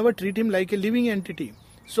they never treat him like a living entity.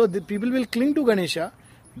 So the people will cling to Ganesha.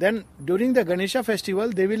 Then during the Ganesha festival,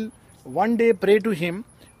 they will one day pray to him.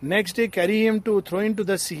 Next day carry him to throw into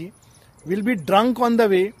the sea. Will be drunk on the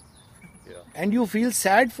way. And you feel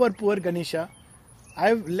sad for poor Ganesha.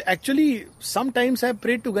 Sometimes I've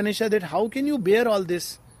prayed to Ganesha that how can you bear all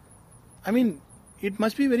this? I mean, it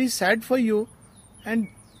must be very sad for you. And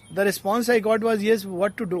the response I got was, yes,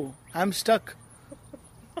 what to do? I'm stuck.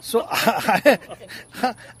 So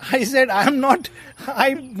I said, I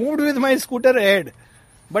moved with my scooter ahead.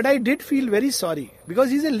 But I did feel very sorry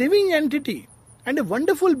because he's a living entity and a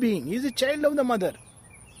wonderful being. He's a child of the mother.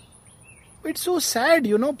 It's so sad,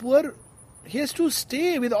 poor. He has to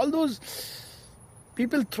stay with all those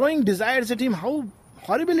people throwing desires at him. How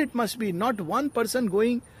horrible it must be. Not one person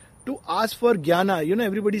going to ask for jnana.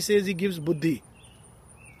 Everybody says he gives buddhi.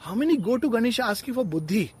 How many go to Ganesha asking for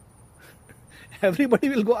buddhi? Everybody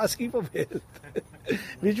will go asking for wealth,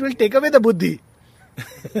 which will take away the buddhi.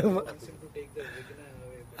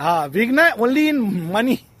 Vigna only in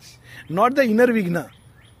money, not the inner Vigna,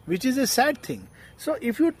 which is a sad thing. So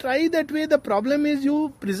if you try that way, the problem is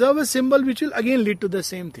you preserve a symbol which will again lead to the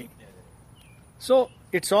same thing. So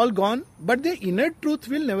it's all gone, but the inner truth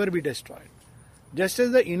will never be destroyed. Just as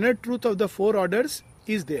the inner truth of the four orders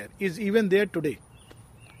is even there today.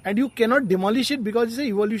 And you cannot demolish it because it's an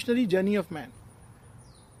evolutionary journey of man.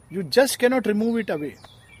 You just cannot remove it away.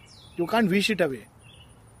 You can't wish it away.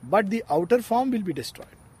 But the outer form will be destroyed.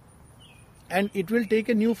 And it will take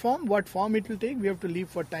a new form. What form it will take, we have to leave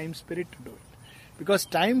for time, spirit to do it. Because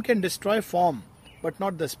time can destroy form, but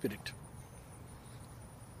not the spirit.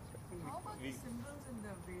 How about the symbols in the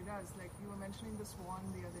Vedas? Like you were mentioning the swan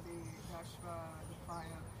the other day, the Ashva, the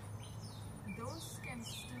fire. Those can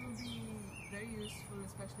still be very useful,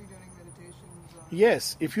 especially during meditations.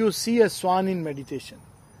 Yes, if you see a swan in meditation,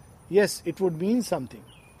 yes, it would mean something.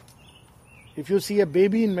 If you see a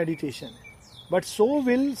baby in meditation. But so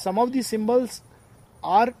will some of the symbols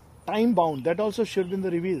are time bound. That also Sri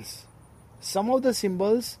Aurobindo reveals. Some of the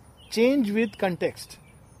symbols change with context.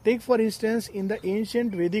 Take for instance in the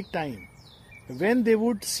ancient Vedic time, when they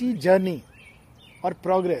would see journey or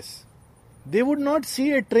progress, they would not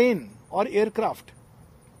see a train or aircraft.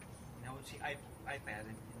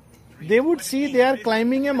 They would see they are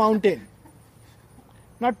climbing a mountain.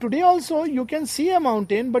 Now today also you can see a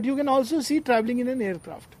mountain, but you can also see traveling in an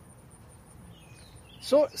aircraft.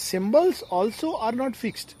 So symbols also are not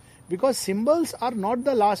fixed, because symbols are not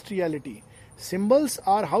the last reality. Symbols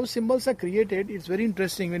are how symbols are created. It's very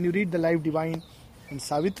interesting when you read the Life Divine and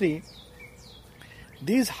Savitri.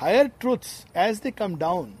 These higher truths, as they come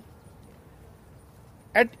down,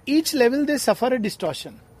 at each level they suffer a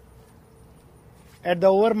distortion. At the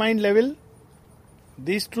overmind level,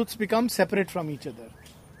 these truths become separate from each other.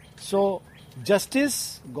 So,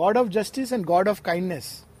 justice, God of justice and God of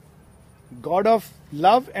kindness, God of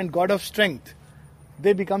love and God of strength,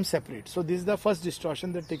 they become separate. So, this is the first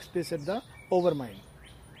distortion that takes place at the overmind.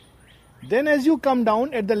 Then as you come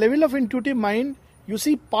down at the level of intuitive mind, you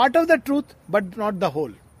see part of the truth but not the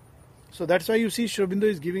whole. So that's why you see Sri Aurobindo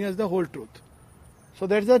is giving us the whole truth. So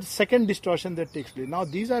that's the second distortion that takes place. Now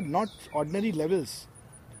these are not ordinary levels.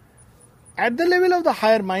 At the level of the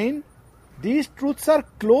higher mind, these truths are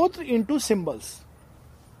clothed into symbols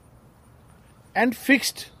and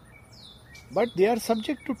fixed, but they are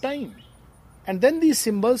subject to time. And then these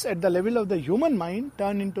symbols at the level of the human mind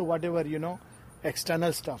turn into whatever,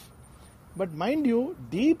 external stuff. But mind you,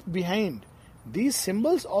 deep behind, these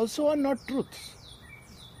symbols also are not truths.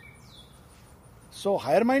 So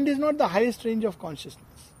higher mind is not the highest range of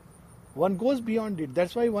consciousness. One goes beyond it.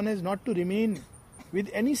 That's why one has not to remain with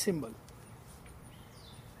any symbol.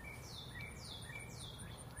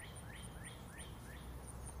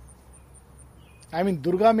 I mean,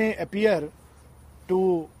 Durga may appear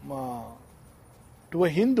to a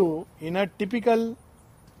Hindu in a typical,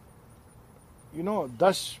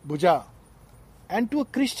 Dash Bhuja, and to a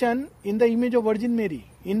Christian in the image of Virgin Mary,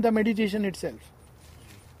 in the meditation itself.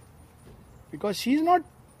 Because she is not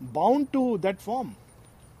bound to that form.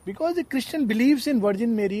 Because the Christian believes in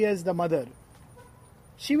Virgin Mary as the mother,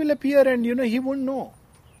 she will appear and he won't know.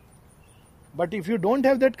 But if you don't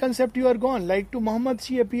have that concept, you are gone. Like to Muhammad,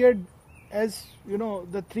 she appeared as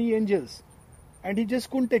the three angels, and he just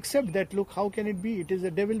couldn't accept that. Look, how can it be? It is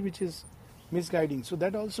the devil which is misguiding. So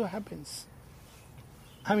that also happens.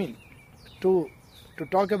 I mean, to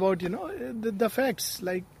talk about the facts,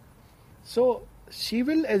 like, so she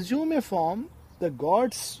will assume a form. The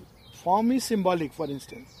God's form is symbolic, for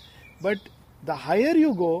instance, but the higher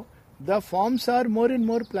you go, the forms are more and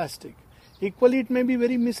more plastic. Equally, it may be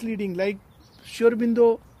very misleading, like Sri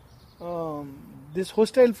Aurobindo, this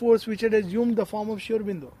hostile force which had assumed the form of Sri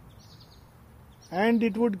Aurobindo, and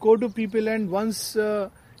it would go to people, and once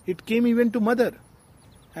it came even to mother,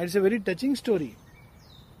 and it's a very touching story.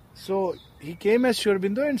 So he came as Sri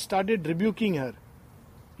Aurobindo and started rebuking her.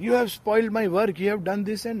 You have spoiled my work, you have done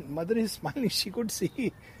this, and mother is smiling, she could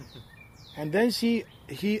see. And then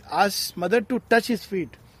he asked mother to touch his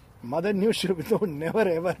feet. Mother knew Sri Aurobindo would never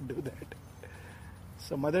ever do that.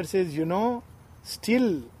 So mother says,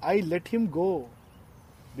 still I let him go,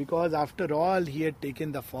 because after all he had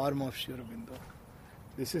taken the form of Sri Aurobindo.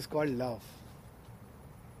 This is called love.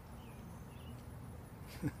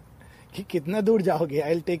 कि कितना दूर जाओगे?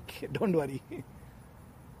 I'll take, don't worry.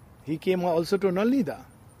 He came also to Nolnida,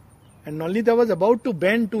 and Nolnida was about to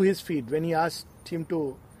bend to his feet when he asked him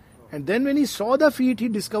to, and then when he saw the feet, he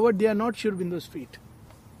discovered they are not Sri Aurobindo's feet.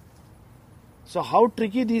 So how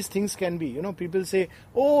tricky these things can be. People say,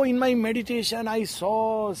 oh, in my meditation I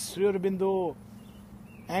saw Sri Aurobindo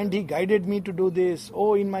and he guided me to do this.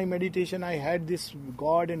 Oh, in my meditation I had this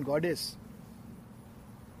God and Goddess.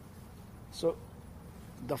 So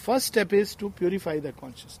the first step is to purify the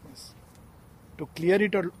consciousness, to clear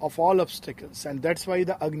it of all obstacles, and that's why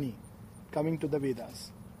the Agni, coming to the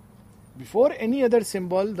Vedas. Before any other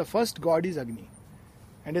symbol, the first God is Agni,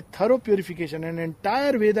 and a thorough purification. An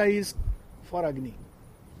entire Veda is for Agni.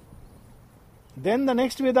 Then the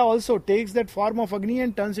next Veda also takes that form of Agni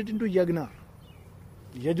and turns it into Yagna.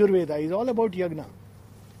 Yajurveda is all about Yagna.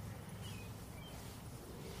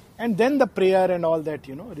 And then the prayer and all that,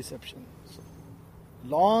 reception. So,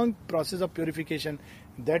 long process of purification.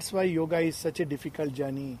 That's why yoga is such a difficult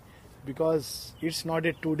journey, because it's not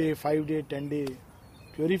a 2-day, 5-day, 10-day.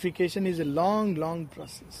 Purification is a long, long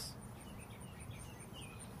process.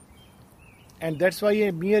 And that's why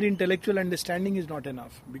a mere intellectual understanding is not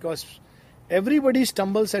enough, because everybody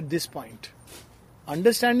stumbles at this point.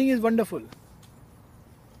 Understanding is wonderful,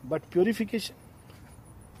 but purification.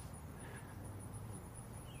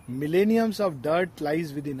 Millenniums of dirt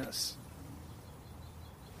lies within us.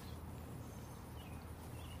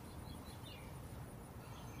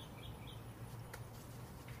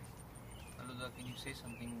 Anuda, can you say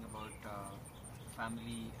something about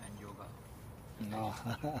family and yoga? No.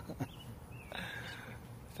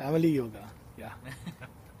 Family yoga, yeah.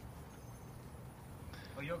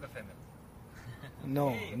 Or yoga family?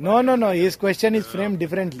 No. His question is framed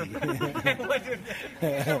differently.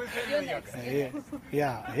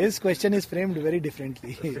 Yeah, his question is framed very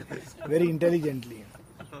differently, very intelligently.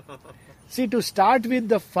 See, to start with,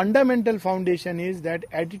 the fundamental foundation is that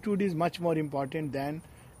attitude is much more important than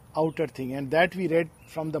outer thing, and that we read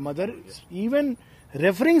from the mother, even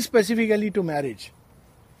referring specifically to marriage.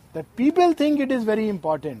 That people think it is very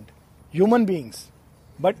important, human beings,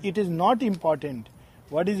 but it is not important.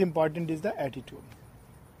 What is important is the attitude.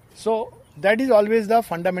 So that is always the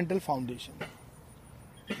fundamental foundation.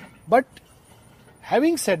 But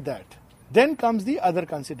having said that, then comes the other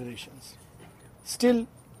considerations. Still,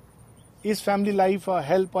 is family life a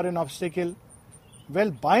help or an obstacle?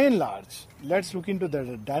 Well, by and large, let's look into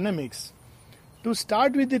the dynamics. To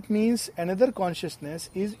start with, it means another consciousness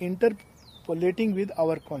is interpolating with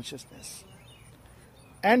our consciousness.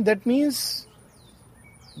 And that means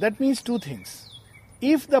that means two things.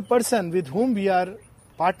 If the person with whom we are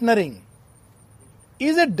partnering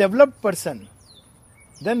is a developed person,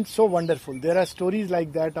 then so wonderful. There are stories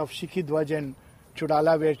like that of Shikhi Dhwaj and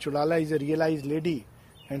Chudala, where Chudala is a realized lady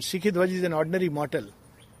and Shikhi Dhwaj is an ordinary mortal,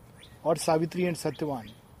 or Savitri and Satyavan,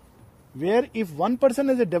 where if one person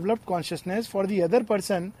has a developed consciousness, for the other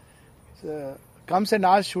person comes and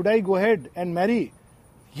asks, should I go ahead and marry?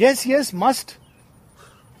 Yes, yes, must.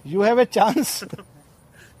 You have a chance.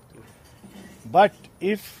 But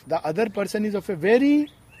if the other person is of a very,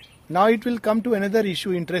 now it will come to another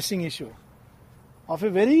issue, interesting issue, of a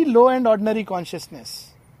very low and ordinary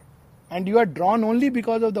consciousness, and you are drawn only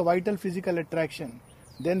because of the vital physical attraction,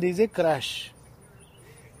 then there is a crash.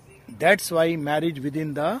 That's why marriage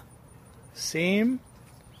within the same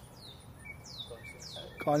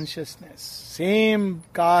consciousness, same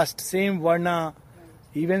caste, same varna,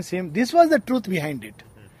 even same, this was the truth behind it.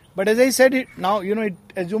 But as I said, it now, it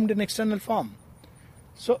assumed an external form.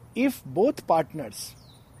 So if both partners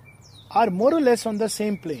are more or less on the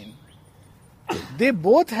same plane, they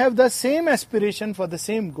both have the same aspiration for the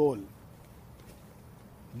same goal,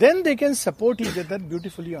 then they can support each other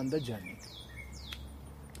beautifully on the journey.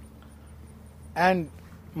 And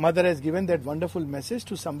mother has given that wonderful message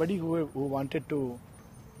to somebody who wanted to,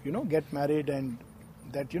 get married, and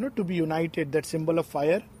that, to be united, that symbol of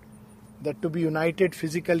fire, that to be united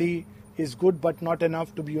physically is good but not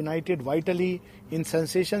enough, to be united vitally in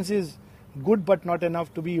sensations is good but not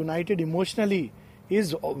enough, to be united emotionally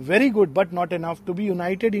is very good but not enough, to be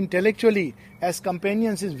united intellectually as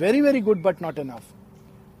companions is very, very good but not enough.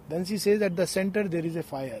 Then she says at the center there is a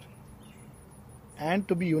fire, and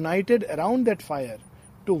to be united around that fire,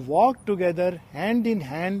 to walk together hand in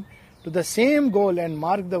hand to the same goal, and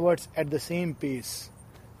mark the words, at the same pace.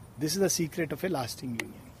 This is the secret of a lasting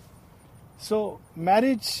union. So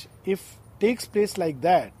marriage, if takes place like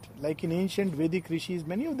that, like in ancient Vedic rishis,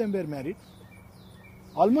 many of them were married.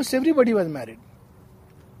 Almost everybody was married.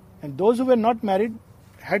 And those who were not married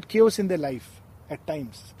had chaos in their life at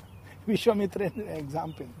times. Vishwamitra is an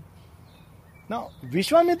example. Now,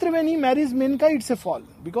 Vishwamitra, when he marries Menka, it's a fall,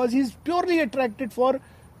 because he is purely attracted for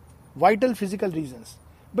vital physical reasons.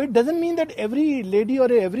 But it doesn't mean that every lady or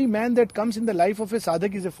every man that comes in the life of a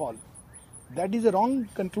sadhak is a fall. That is a wrong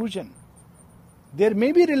conclusion. There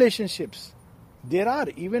may be relationships. There are,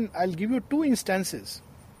 even I'll give you two instances.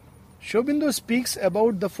 Sri Aurobindo speaks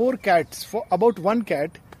about the four cats, about one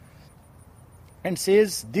cat, and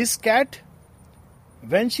says this cat,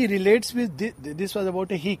 when she relates with, this was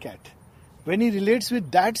about a he cat. When he relates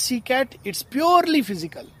with that she cat, it's purely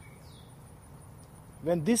physical.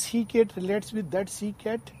 When this he cat relates with that she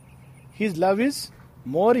cat, his love is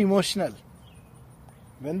more emotional.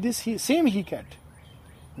 When this same he cat,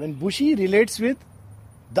 when Bushi relates with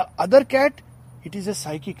the other cat, it is a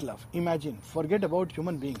psychic love. Imagine, forget about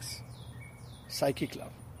human beings. Psychic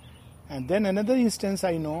love. And then another instance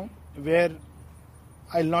I know, where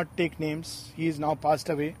I'll not take names, he is now passed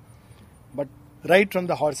away, but right from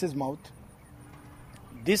the horse's mouth,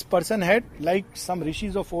 this person had, like some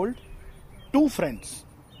rishis of old, two friends,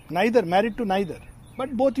 neither married to neither,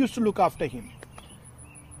 but both used to look after him.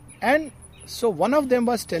 And so one of them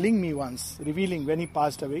was telling me once, revealing when he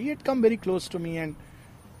passed away, he had come very close to me, and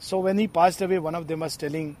so when he passed away, one of them was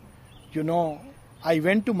telling, I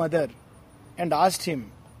went to mother and asked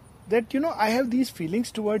him that, I have these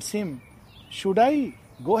feelings towards him. Should I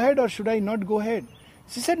go ahead or should I not go ahead?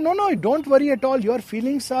 She said, no, don't worry at all. Your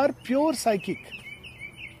feelings are pure psychic.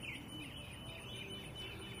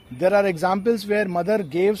 There are examples where mother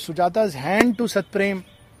gave Sujata's hand to Satprem.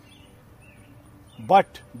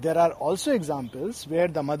 But there are also examples where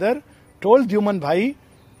the mother told Dyuman Bhai,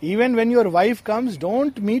 even when your wife comes,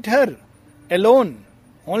 don't meet her alone.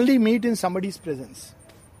 Only meet in somebody's presence.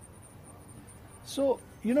 So,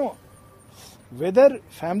 whether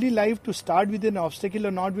family life to start with an obstacle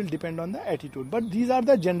or not will depend on the attitude. But these are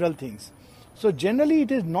the general things. So generally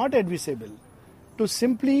it is not advisable to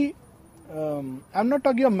simply, I'm not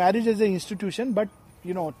talking of marriage as an institution, but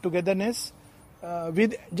togetherness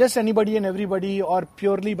with just anybody and everybody, or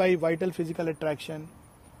purely by vital physical attraction,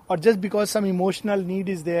 or just because some emotional need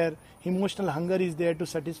is there, emotional hunger is there to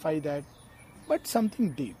satisfy that. But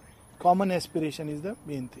something deep, common aspiration is the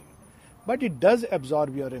main thing. But it does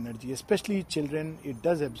absorb your energy, especially children, it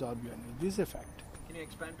does absorb your energy. This is a fact. Can you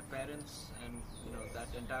expand to parents and that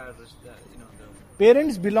entire,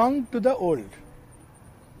 Parents belong to the old.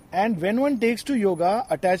 And when one takes to yoga,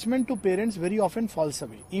 attachment to parents very often falls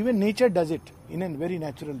away. Even nature does it in a very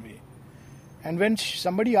natural way. And when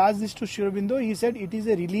somebody asked this to Sri Aurobindo, he said it is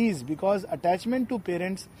a release, because attachment to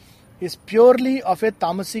parents is purely of a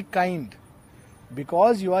tamasic kind.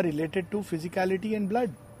 Because you are related to physicality and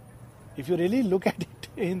blood. If you really look at it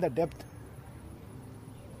in the depth.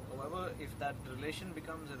 However, if that relation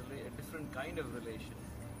becomes a different kind of relation,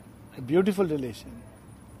 A beautiful relation.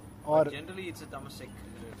 Or generally it's a tamasic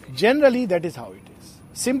relation. generally that is how it is.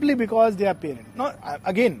 Simply because they are parents. No,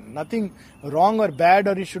 again, nothing wrong or bad,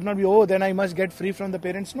 or it should not be, oh, then I must get free from the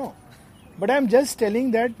parents. No. But I am just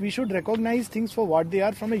telling that we should recognize things for what they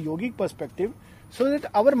are from a yogic perspective, so that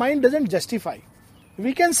our mind doesn't justify.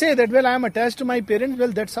 We can say that, well, I am attached to my parents,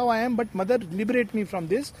 well, that's how I am, but mother, liberate me from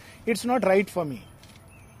this. It's not right for me.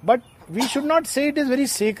 But we should not say it is very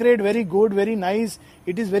sacred, very good, very nice,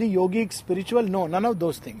 it is very yogic, spiritual. No, none of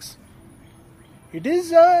those things. It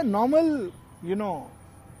is a normal,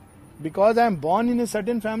 because I am born in a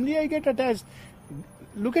certain family, I get attached.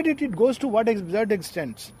 Look at it, it goes to what absurd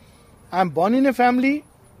extents. I am born in a family,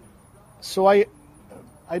 so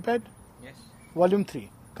iPad? Yes. Volume 3,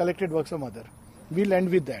 Collected Works of Mother. We'll end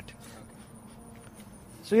with that.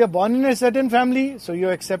 So you are born in a certain family, so you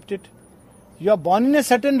accept it. You are born in a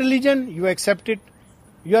certain religion, you accept it.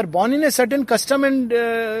 You are born in a certain custom and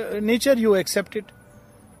nature, you accept it.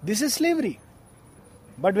 This is slavery.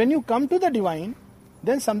 But when you come to the divine,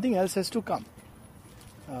 then something else has to come.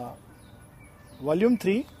 Volume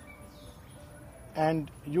 3,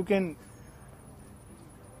 and you can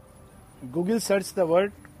Google search the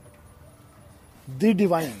word the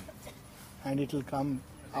divine, and it will come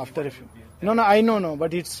after a few. No, I know,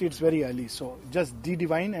 but it's very early. So just the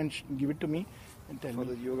divine and give it to me and tell For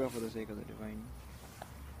me. the yoga for the sake of the divine.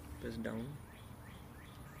 Press down.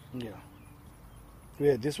 Yeah.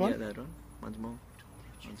 Where, this one? Yeah, that one. Once more.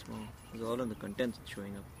 It's all on the contents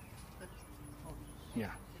showing up.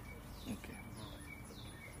 Yeah. Okay.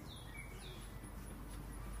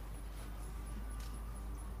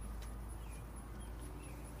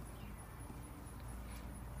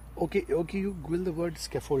 Okay, you Google the word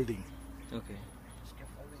scaffolding. Okay.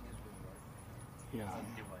 Scaffolding is the word. Yeah.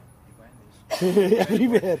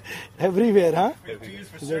 Divine. everywhere, huh? We have to use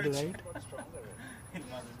Is that research. right? In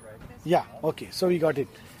Mother's right. Yeah, okay, so we got it.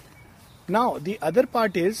 Now, the other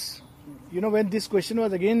part is, when this question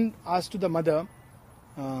was again asked to the mother,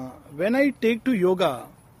 when I take to yoga,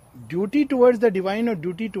 duty towards the divine or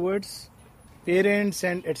duty towards parents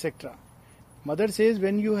and etc. Mother says,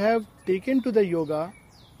 when you have taken to the yoga,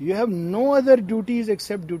 you have no other duties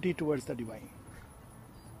except duty towards the divine.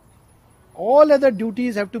 All other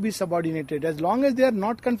duties have to be subordinated. As long as they are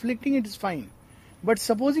not conflicting, it is fine. But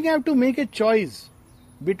supposing I have to make a choice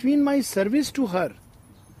between my service to her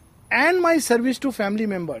and my service to family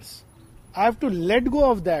members, I have to let go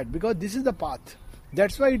of that, because this is the path.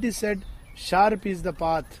 That's why it is said, sharp is the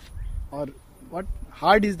path, or what?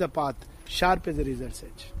 Hard is the path, sharp is the result's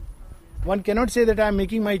edge. One cannot say that I am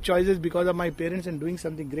making my choices because of my parents and doing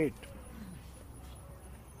something great.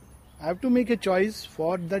 I have to make a choice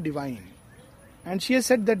for the divine. And she has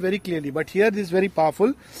said that very clearly. But here this is very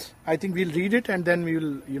powerful. I think we'll read it and then we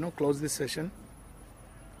will, close this session.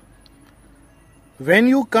 When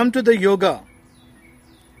you come to the yoga,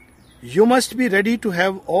 you must be ready to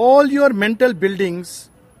have all your mental buildings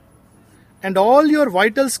and all your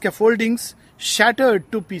vital scaffoldings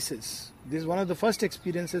shattered to pieces. This is one of the first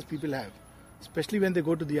experiences people have, especially when they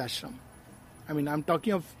go to the ashram. I mean, I'm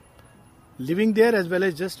talking of living there as well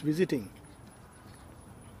as just visiting.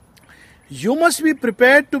 You must be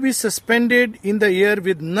prepared to be suspended in the air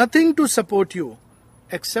with nothing to support you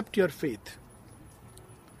except your faith.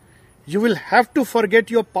 You will have to forget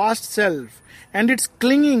your past self and its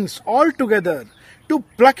clingings altogether, to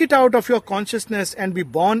pluck it out of your consciousness and be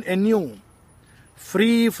born anew,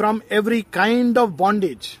 free from every kind of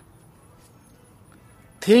bondage.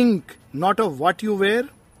 Think not of what you were,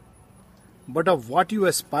 but of what you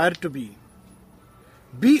aspire to be.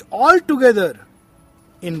 Be altogether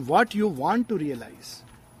in what you want to realize.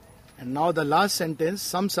 And now the last sentence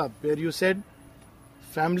sums up where you said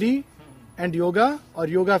family and yoga, or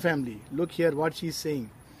yoga family. Look here what she is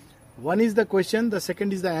saying. One is the question, the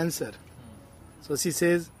second is the answer. So she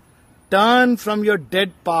says, turn from your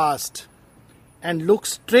dead past and look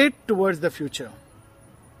straight towards the future.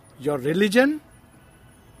 Your religion,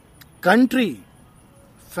 country,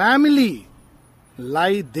 family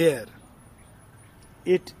lie there.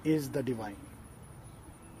 It is the divine.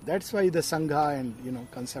 That's why the Sangha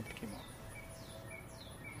and concept came out.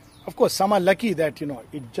 Of course, some are lucky that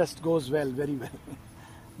it just goes well, very well.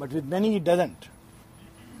 But with many it doesn't.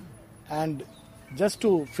 And just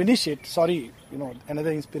to finish it,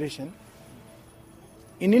 another inspiration.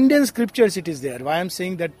 In Indian scriptures it is there. Why I am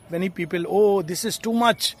saying that many people, this is too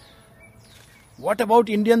much. What about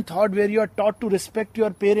Indian thought where you are taught to respect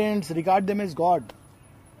your parents, regard them as God?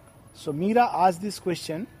 So Meera asked this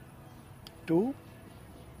question to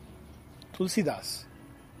Tulsidas,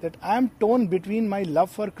 that I am torn between my love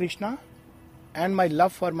for Krishna and my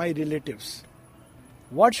love for my relatives.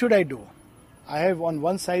 What should I do? I have on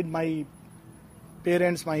one side my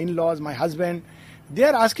parents, my in-laws, my husband. They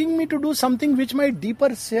are asking me to do something which my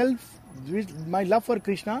deeper self, which my love for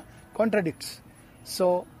Krishna contradicts.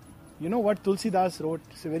 So, you know what Tulsidas wrote?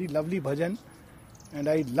 It's a very lovely bhajan, and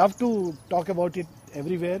I love to talk about it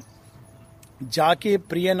everywhere. जाके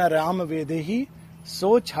प्रिय न राम वेदेही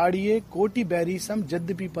सो छाड़िए कोटि बैरी सम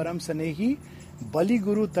जद्यपि परम सनेही बलि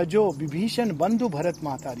गुरु तजो विभीषण बंधु भरत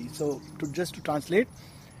महतारी. So just to translate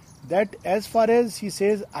that, as far as he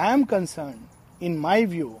says, I am concerned, in my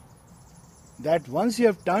view, that once you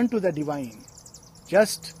have turned to the divine,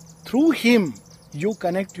 just through him you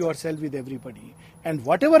connect yourself with everybody, and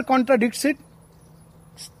whatever contradicts it,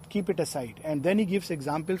 keep it aside. And then he gives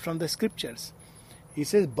example from the scriptures. He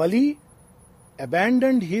says Bali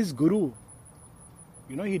abandoned his guru.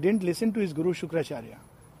 You know, he didn't listen to his guru Shukracharya.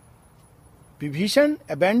 Vibhishan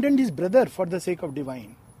abandoned his brother for the sake of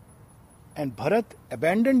divine. And Bharat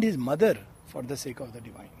abandoned his mother for the sake of the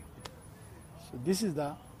divine. So this is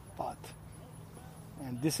the path.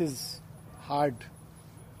 And this is hard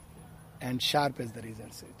and sharp as the razor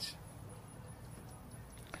edge.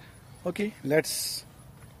 Okay, let's